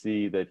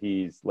ECC, that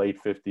he's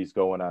late 50s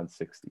going on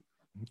 60.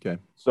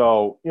 Okay.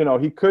 So,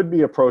 he could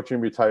be approaching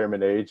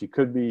retirement age. He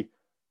could be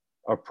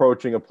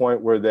approaching a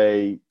point where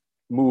they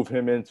move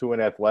him into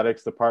an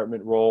athletics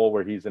department role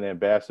where he's an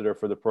ambassador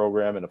for the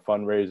program and a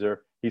fundraiser.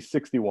 He's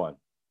 61.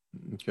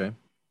 Okay.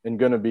 And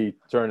going to be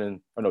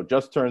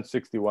just turned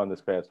 61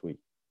 this past week.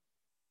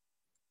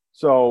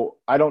 So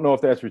I don't know if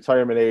that's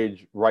retirement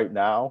age right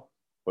now,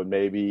 but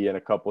maybe in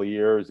a couple of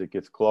years it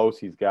gets close.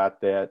 He's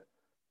got that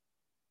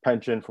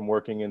pension from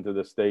working into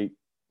the state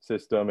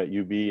system at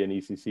UB and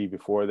ECC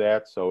before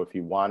that. So if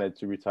he wanted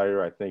to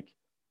retire, I think,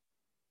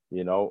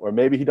 or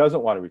maybe he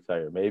doesn't want to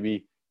retire.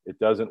 Maybe it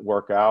doesn't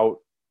work out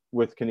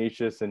with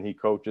Canisius and he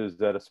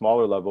coaches at a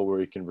smaller level where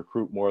he can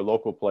recruit more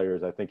local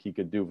players. I think he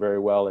could do very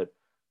well at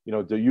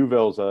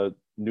DeUville's a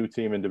new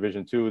team in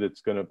Division II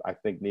that's going to, I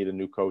think, need a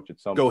new coach at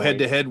some point. Go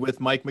head-to-head with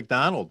Mike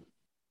McDonald.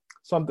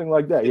 Something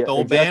like that. Get the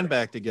whole band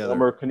back together.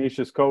 Former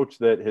Canisius coach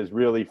that has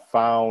really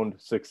found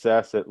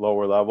success at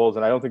lower levels.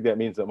 And I don't think that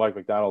means that Mike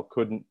McDonald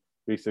couldn't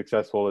be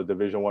successful at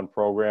Division I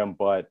program,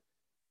 but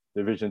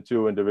Division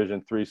II and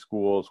Division III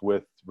schools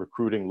with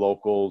recruiting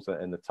locals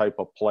and the type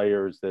of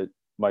players that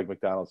Mike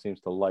Macdonald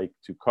seems to like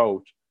to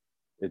coach,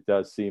 it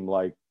does seem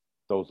like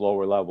those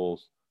lower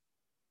levels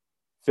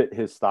fit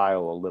his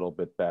style a little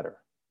bit better.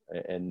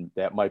 And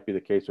that might be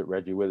the case with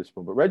Reggie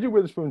Witherspoon. But Reggie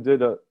Witherspoon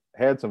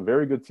had some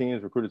very good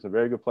teams, recruited some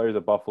very good players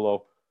at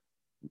Buffalo.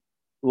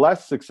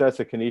 Less success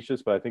at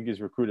Canisius, but I think he's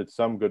recruited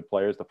some good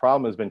players. The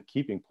problem has been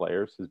keeping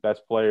players. His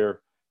best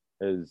player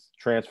is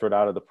transferred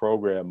out of the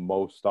program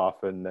most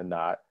often than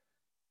not.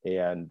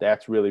 And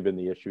that's really been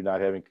the issue, not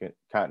having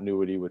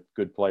continuity with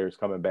good players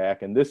coming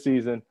back. And this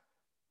season,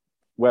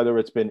 whether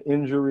it's been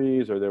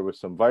injuries or there was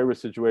some virus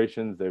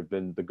situations,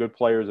 the good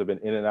players have been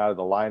in and out of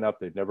the lineup.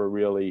 They've never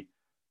really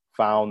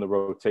found the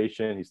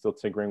rotation. He's still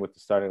tinkering with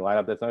the starting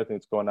lineup. That's another thing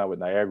that's going on with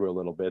Niagara a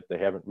little bit. They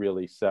haven't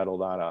really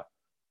settled on a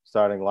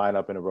starting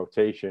lineup in a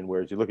rotation,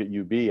 whereas you look at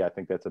UB, I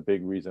think that's a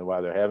big reason why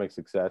they're having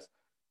success,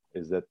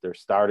 is that they're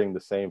starting the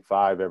same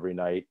five every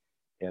night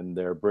and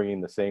they're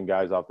bringing the same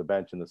guys off the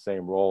bench in the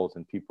same roles,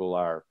 and people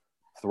are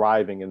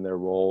thriving in their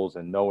roles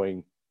and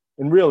knowing.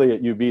 And really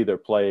at UB, they're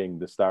playing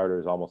the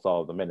starters almost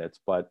all of the minutes,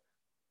 but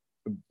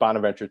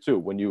Bonaventure too.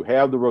 When you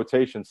have the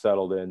rotation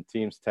settled in,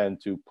 teams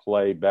tend to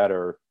play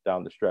better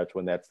down the stretch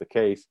when that's the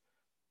case.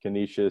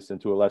 Canisius and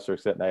to a lesser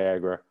extent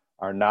Niagara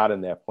are not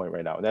in that point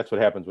right now. And that's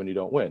what happens when you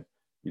don't win.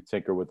 You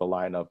tinker with the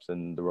lineups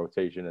and the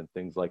rotation and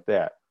things like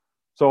that.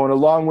 So in a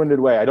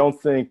long-winded way, I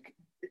don't think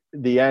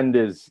the end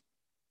is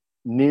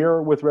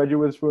near with Reggie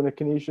Witherspoon at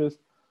Canisius,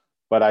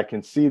 but I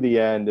can see the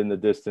end in the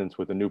distance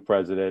with a new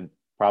president,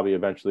 probably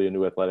eventually a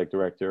new athletic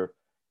director,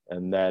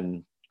 and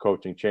then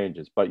coaching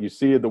changes. But you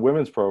see the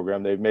women's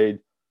program, they've made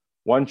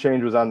one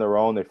change was on their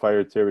own. They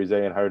fired Terry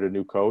Zay and hired a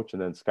new coach,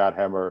 and then Scott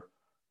Hemmer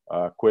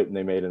quit and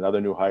they made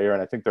another new hire.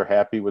 And I think they're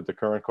happy with the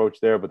current coach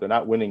there, but they're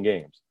not winning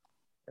games.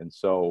 And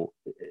so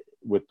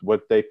with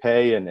what they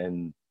pay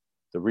and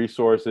the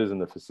resources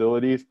and the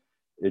facilities,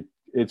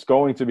 it's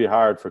going to be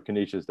hard for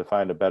Canisius to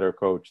find a better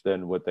coach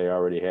than what they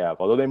already have.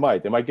 Although they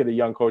might get a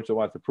young coach that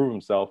wants to prove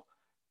himself,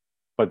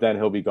 but then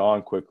he'll be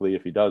gone quickly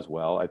if he does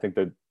well. I think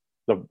that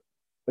the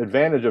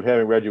advantage of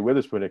having Reggie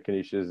Witherspoon at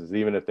Canisius is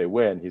even if they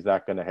win, he's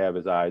not going to have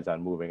his eyes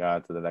on moving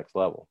on to the next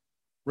level.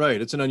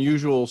 Right. It's an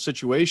unusual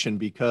situation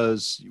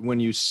because when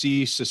you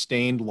see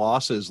sustained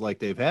losses like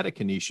they've had at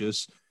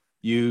Canisius,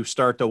 you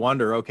start to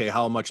wonder, okay,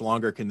 how much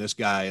longer can this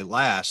guy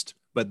last?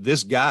 But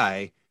this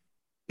guy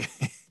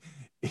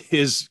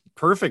is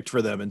perfect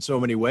for them in so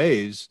many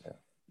ways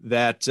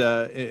that,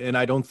 and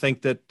I don't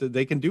think that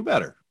they can do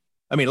better.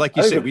 I mean, like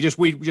you said, we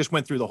just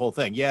went through the whole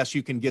thing. Yes,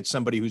 you can get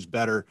somebody who's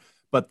better,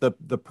 but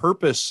the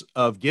purpose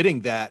of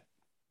getting that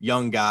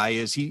young guy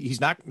is he's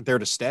not there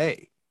to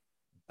stay.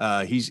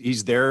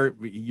 He's there.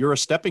 You're a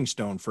stepping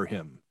stone for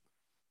him.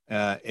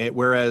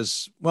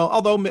 Whereas, well,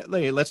 although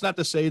let's not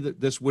to say that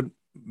this would.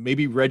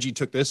 Maybe Reggie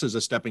took this as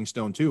a stepping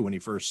stone too when he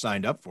first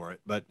signed up for it.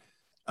 But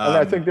and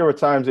I think there were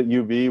times at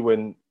UB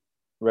when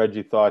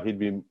Reggie thought he'd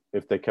be,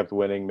 if they kept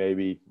winning,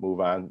 maybe move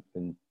on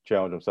and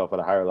challenge himself at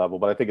a higher level.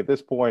 But I think at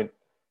this point,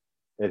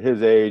 at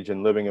his age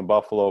and living in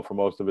Buffalo for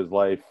most of his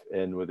life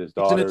and with his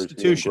daughters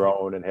being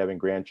grown and having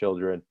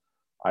grandchildren,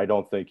 I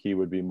don't think he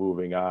would be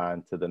moving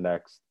on to the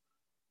next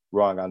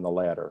rung on the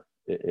ladder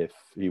if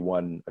he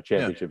won a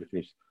championship.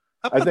 Yeah.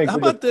 How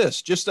about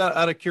this? Just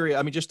out of curiosity,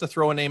 I mean, just to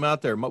throw a name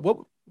out there,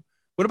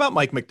 what about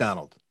Mike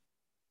Macdonald?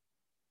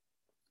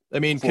 I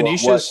mean,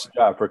 Canisius.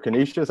 For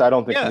Canisius, I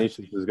don't think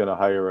Canisius is going to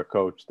hire a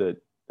coach that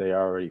they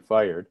already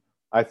fired.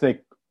 I think,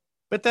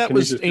 but that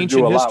Canisius was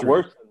ancient history. A lot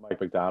worse than Mike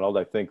Macdonald.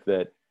 I think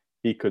that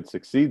he could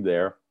succeed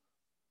there,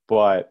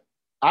 but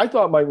I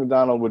thought Mike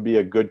Macdonald would be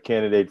a good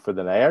candidate for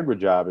the Niagara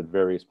job at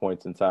various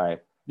points in time.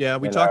 Yeah,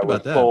 we talked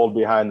about that. Told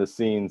behind the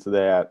scenes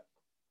that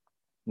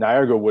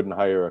Niagara wouldn't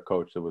hire a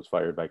coach that was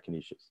fired by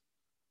Canisius.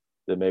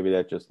 That maybe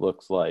that just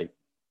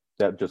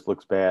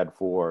looks bad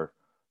for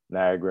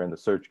Niagara and the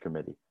search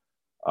committee.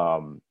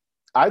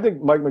 I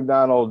think Mike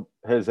Macdonald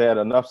has had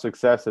enough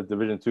success at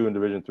Division II and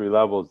Division III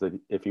levels that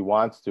if he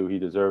wants to, he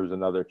deserves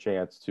another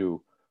chance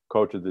to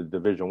coach at the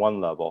Division I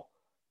level.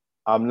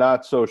 I'm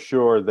not so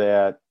sure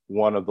that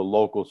one of the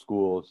local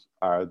schools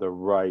are the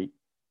right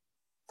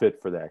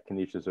fit for that,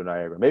 Canisius or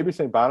Niagara. Maybe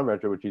St.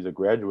 Bonaventure, which he's a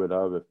graduate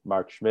of, if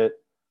Mark Schmidt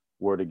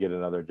were to get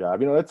another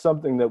job. You know, that's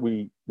something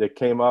that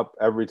came up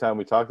every time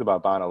we talked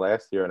about Bona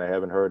last year, and I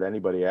haven't heard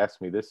anybody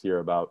ask me this year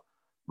about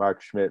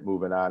Mark Schmidt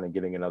moving on and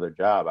getting another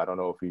job. I don't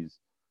know if he's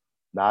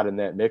not in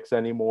that mix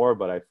anymore,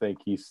 but I think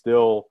he's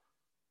still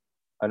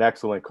an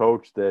excellent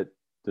coach that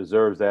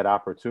deserves that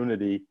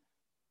opportunity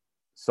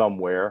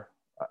somewhere.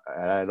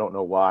 And I don't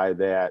know why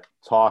that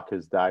talk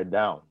has died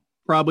down.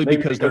 Probably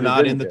because they're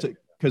not in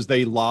because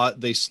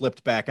they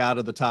slipped back out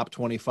of the top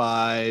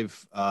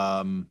 25.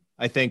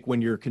 I think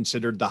when you're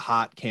considered the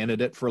hot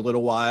candidate for a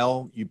little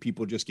while,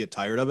 people just get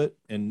tired of it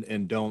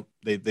and don't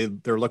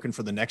they're looking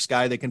for the next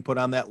guy they can put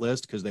on that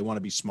list because they want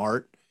to be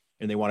smart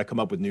and they want to come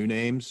up with new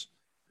names.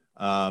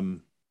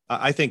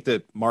 I think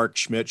that Mark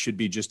Schmidt should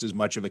be just as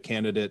much of a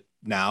candidate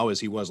now as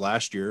he was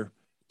last year.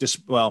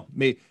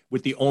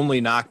 With the only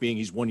knock being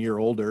he's 1 year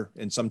older,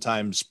 and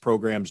sometimes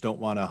programs don't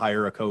want to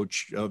hire a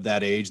coach of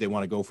that age. They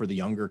want to go for the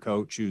younger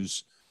coach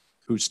who's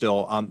who's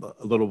still on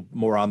a little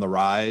more on the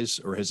rise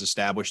or has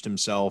established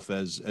himself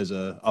as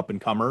a up and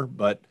comer,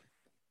 but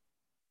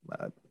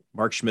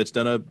Mark Schmidt's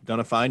done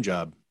a fine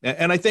job.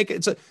 And I think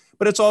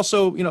but it's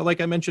also, like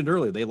I mentioned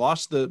earlier, they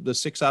lost the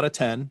 6 out of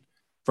 10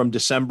 from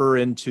December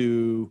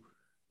into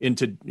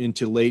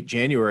late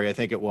January, I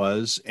think it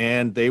was,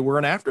 and they were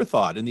an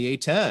afterthought in the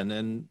A10.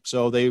 And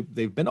so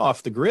they've been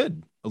off the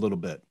grid a little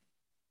bit.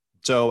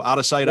 So out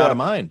of sight, out of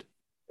mind.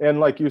 And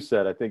like you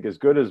said, I think as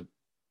good as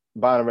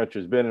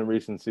Bonaventure's been in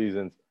recent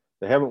seasons,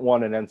 they haven't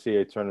won an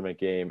NCAA tournament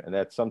game, and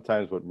that's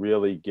sometimes what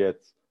really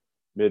gets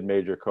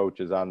mid-major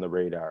coaches on the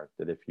radar,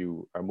 that if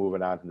you are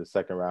moving on to the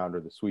second round or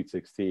the Sweet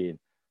 16,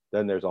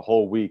 then there's a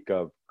whole week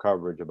of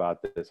coverage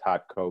about this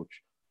hot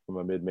coach from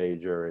a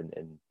mid-major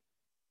and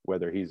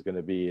whether he's going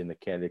to be in the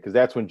candidate, because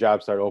that's when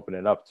jobs start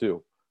opening up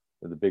too.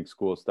 The big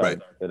schools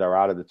that are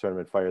out of the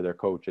tournament fire their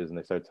coaches, and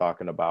they start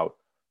talking about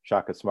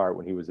Shaka Smart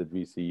when he was at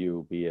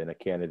VCU being a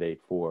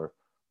candidate for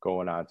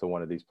going on to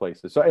one of these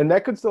places. So, and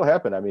that could still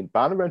happen. I mean,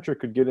 Bonaventure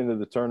could get into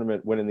the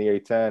tournament winning the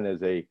A10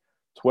 as a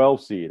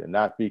 12 seed and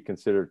not be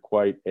considered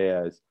quite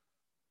as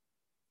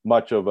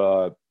much of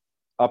a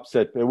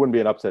upset. It wouldn't be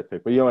an upset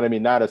pick, but you know what I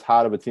mean? Not as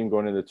hot of a team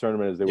going into the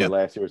tournament as they were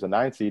last year as a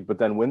 9 seed, but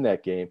then win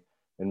that game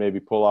and maybe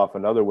pull off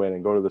another win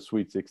and go to the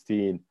Sweet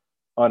 16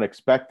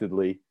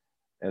 unexpectedly.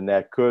 And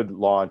that could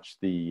launch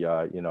the,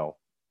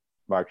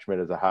 Mark Schmidt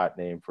as a hot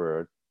name for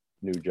a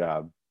new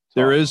job.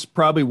 There is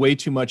probably way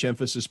too much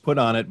emphasis put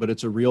on it, but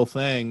it's a real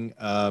thing.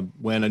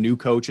 When a new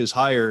coach is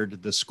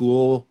hired, the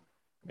school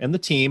and the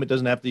team, it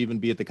doesn't have to even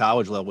be at the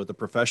college level, at the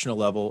professional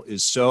level,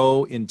 is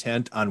so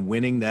intent on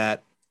winning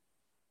that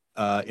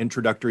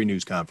introductory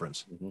news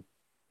conference. Mm-hmm.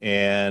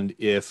 And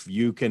if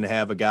you can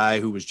have a guy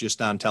who was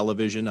just on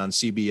television on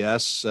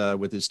CBS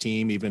with his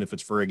team, even if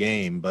it's for a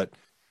game,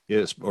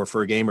 or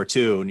for a game or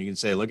two, and you can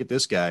say, look at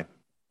this guy.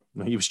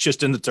 He was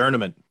just in the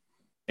tournament.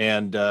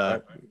 And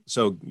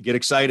so get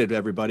excited,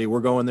 everybody.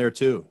 We're going there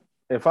too.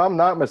 If I'm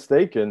not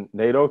mistaken,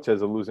 Nate Oates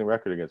has a losing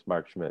record against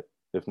Mark Schmidt,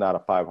 if not a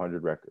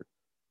 500 record.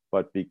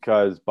 But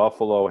because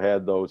Buffalo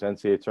had those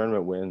NCAA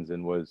tournament wins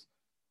and was,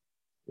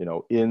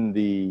 in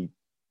the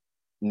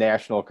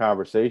national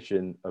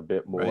conversation a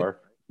bit more, right.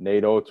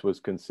 Nate Oates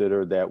was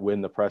considered that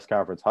win the press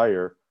conference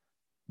hire,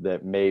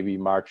 that maybe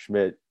Mark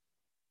Schmidt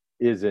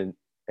isn't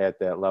at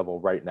that level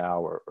right now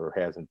or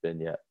hasn't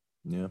been yet.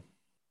 Yeah.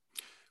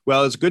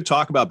 Well, it's good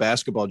talk about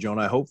basketball,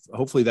 Jonah.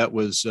 Hopefully that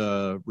was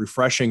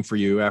refreshing for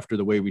you after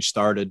the way we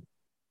started,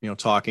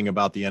 talking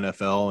about the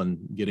NFL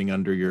and getting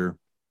under your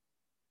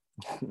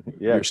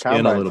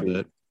skin a little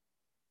bit.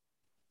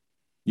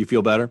 You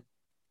feel better?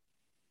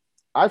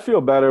 I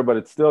feel better, but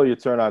it's still, you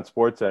turn on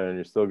SportsCenter and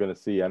you're still going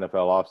to see NFL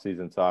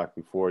offseason talk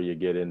before you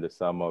get into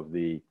some of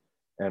the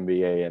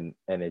NBA and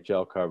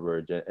NHL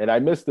coverage. And I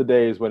miss the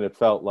days when it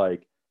felt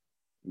like,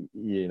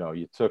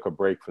 you took a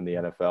break from the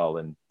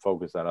NFL and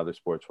focused on other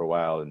sports for a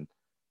while. And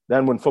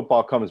then when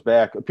football comes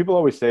back, people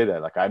always say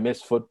that, like, I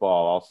miss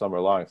football all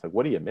summer long. It's like,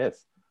 what do you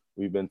miss?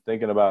 We've been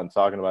thinking about and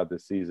talking about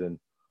this season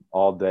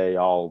all day,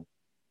 all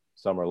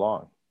summer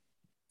long.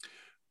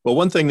 Well,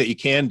 one thing that you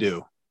can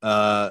do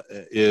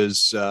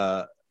is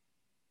go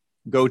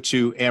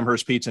to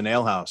Amherst Pizza and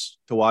Ale House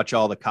to watch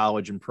all the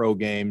college and pro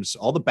games,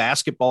 all the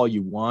basketball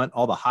you want,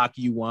 all the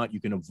hockey you want.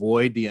 You can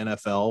avoid the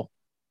NFL.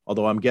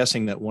 Although I'm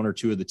guessing that one or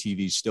two of the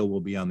TVs still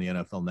will be on the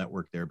NFL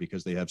network there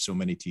because they have so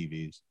many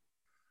TVs.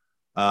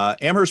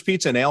 Amherst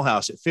Pizza and Ale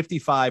House at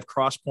 55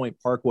 Cross Point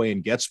Parkway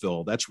in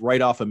Gettsville. That's right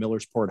off of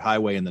Millersport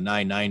Highway in the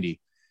 990.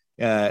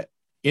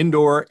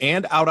 Indoor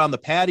and out on the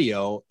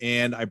patio.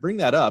 And I bring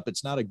that up.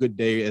 It's not a good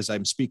day as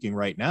I'm speaking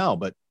right now,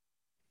 but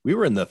we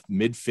were in the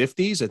mid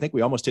 50s. I think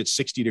we almost hit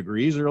 60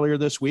 degrees earlier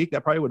this week.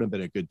 That probably would have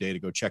been a good day to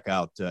go check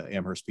out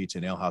Amherst Pizza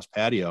and Ale House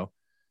patio,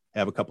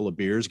 have a couple of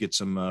beers, get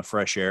some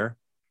fresh air.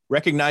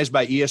 Recognized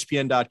by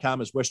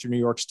ESPN.com as Western New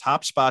York's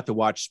top spot to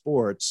watch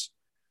sports.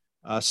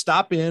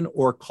 Stop in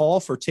or call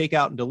for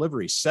takeout and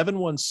delivery,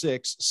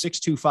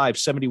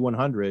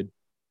 716-625-7100.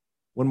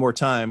 One more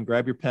time,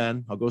 grab your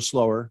pen. I'll go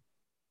slower.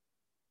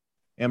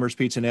 Amherst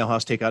Pizza and Ale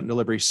House takeout and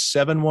delivery,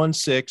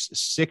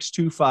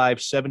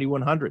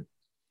 716-625-7100.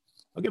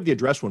 I'll give the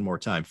address one more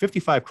time,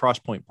 55 Cross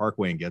Point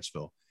Parkway in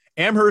Gettsville.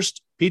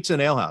 Amherst Pizza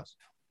and Ale House.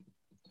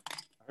 I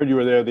heard you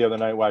were there the other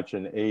night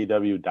watching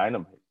AEW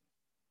Dynamite.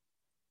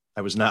 I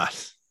was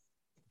not,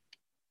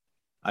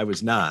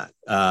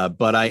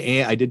 but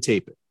I did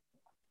tape it.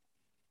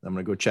 I'm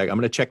going to go check. I'm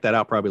going to check that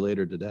out probably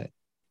later today.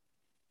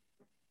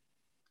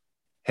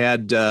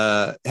 Had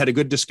a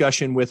good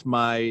discussion with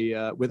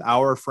with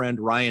our friend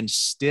Ryan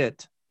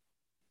Stitt,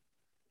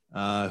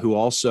 who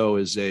also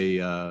is a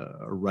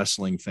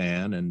wrestling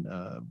fan and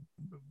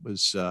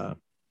was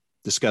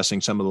discussing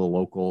some of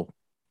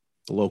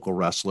the local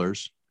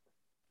wrestlers.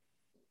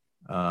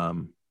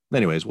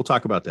 Anyways, we'll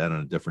talk about that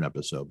on a different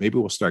episode. Maybe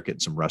we'll start getting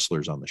some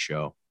wrestlers on the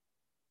show.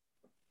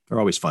 They're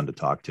always fun to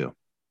talk to.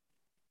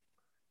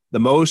 The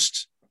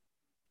most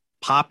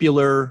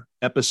popular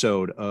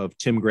episode of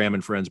Tim Graham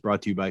and Friends,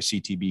 brought to you by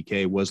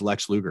CTBK, was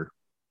Lex Luger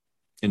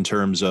in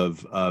terms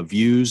of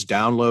views,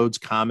 downloads,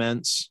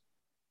 comments.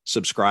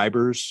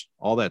 subscribers,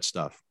 all that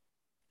stuff.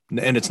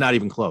 And it's not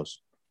even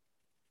close.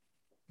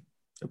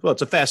 Well,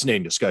 it's a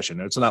fascinating discussion.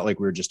 It's not like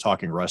we were just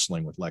talking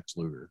wrestling with Lex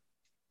Luger.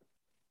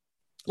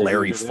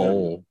 Larry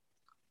Fole.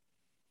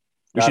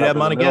 We should have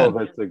him on again.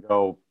 To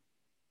go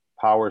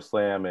power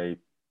slam a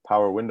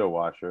power window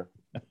washer.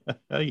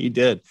 He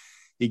did.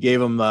 He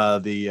gave him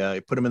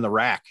put him in the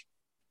rack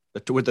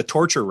with the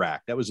torture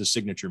rack. That was his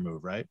signature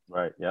move, right?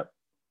 Right. Yep.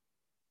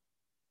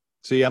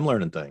 See, I'm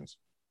learning things.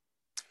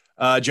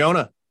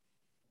 Jonah,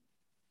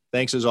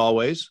 thanks as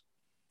always.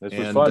 This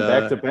was fun.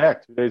 Back to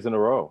back, 2 days in a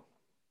row.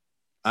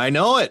 I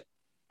know it.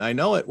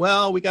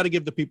 Well, we got to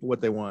give the people what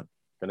they want.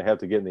 Going to have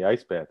to get in the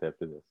ice bath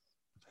after this.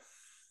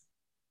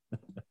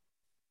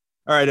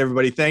 All right,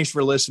 everybody. Thanks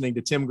for listening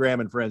to Tim Graham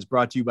and Friends,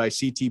 brought to you by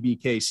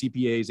CTBK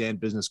CPAs and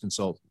Business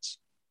Consultants.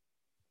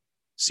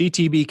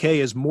 CTBK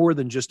is more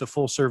than just a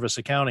full-service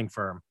accounting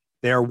firm.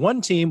 They are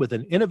one team with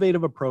an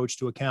innovative approach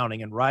to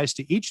accounting and rise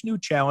to each new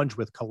challenge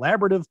with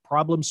collaborative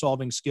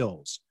problem-solving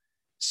skills.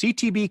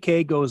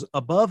 CTBK goes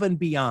above and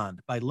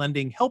beyond by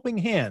lending helping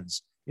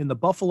hands in the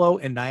Buffalo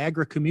and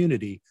Niagara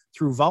community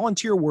through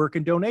volunteer work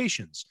and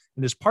donations,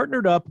 and is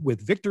partnered up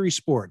with Victory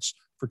Sports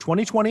for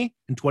 2020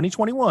 and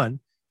 2021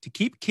 to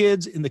keep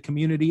kids in the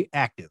community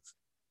active.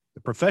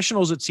 The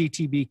professionals at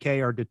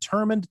CTBK are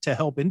determined to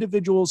help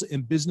individuals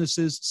and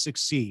businesses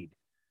succeed.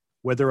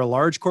 Whether a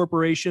large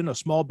corporation, a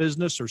small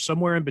business, or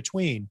somewhere in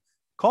between,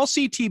 call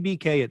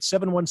CTBK at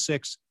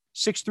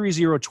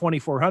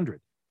 716-630-2400.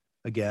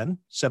 Again,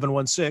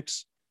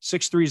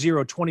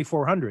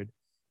 716-630-2400,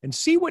 and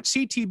see what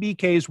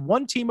CTBK's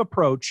one-team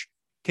approach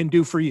can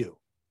do for you.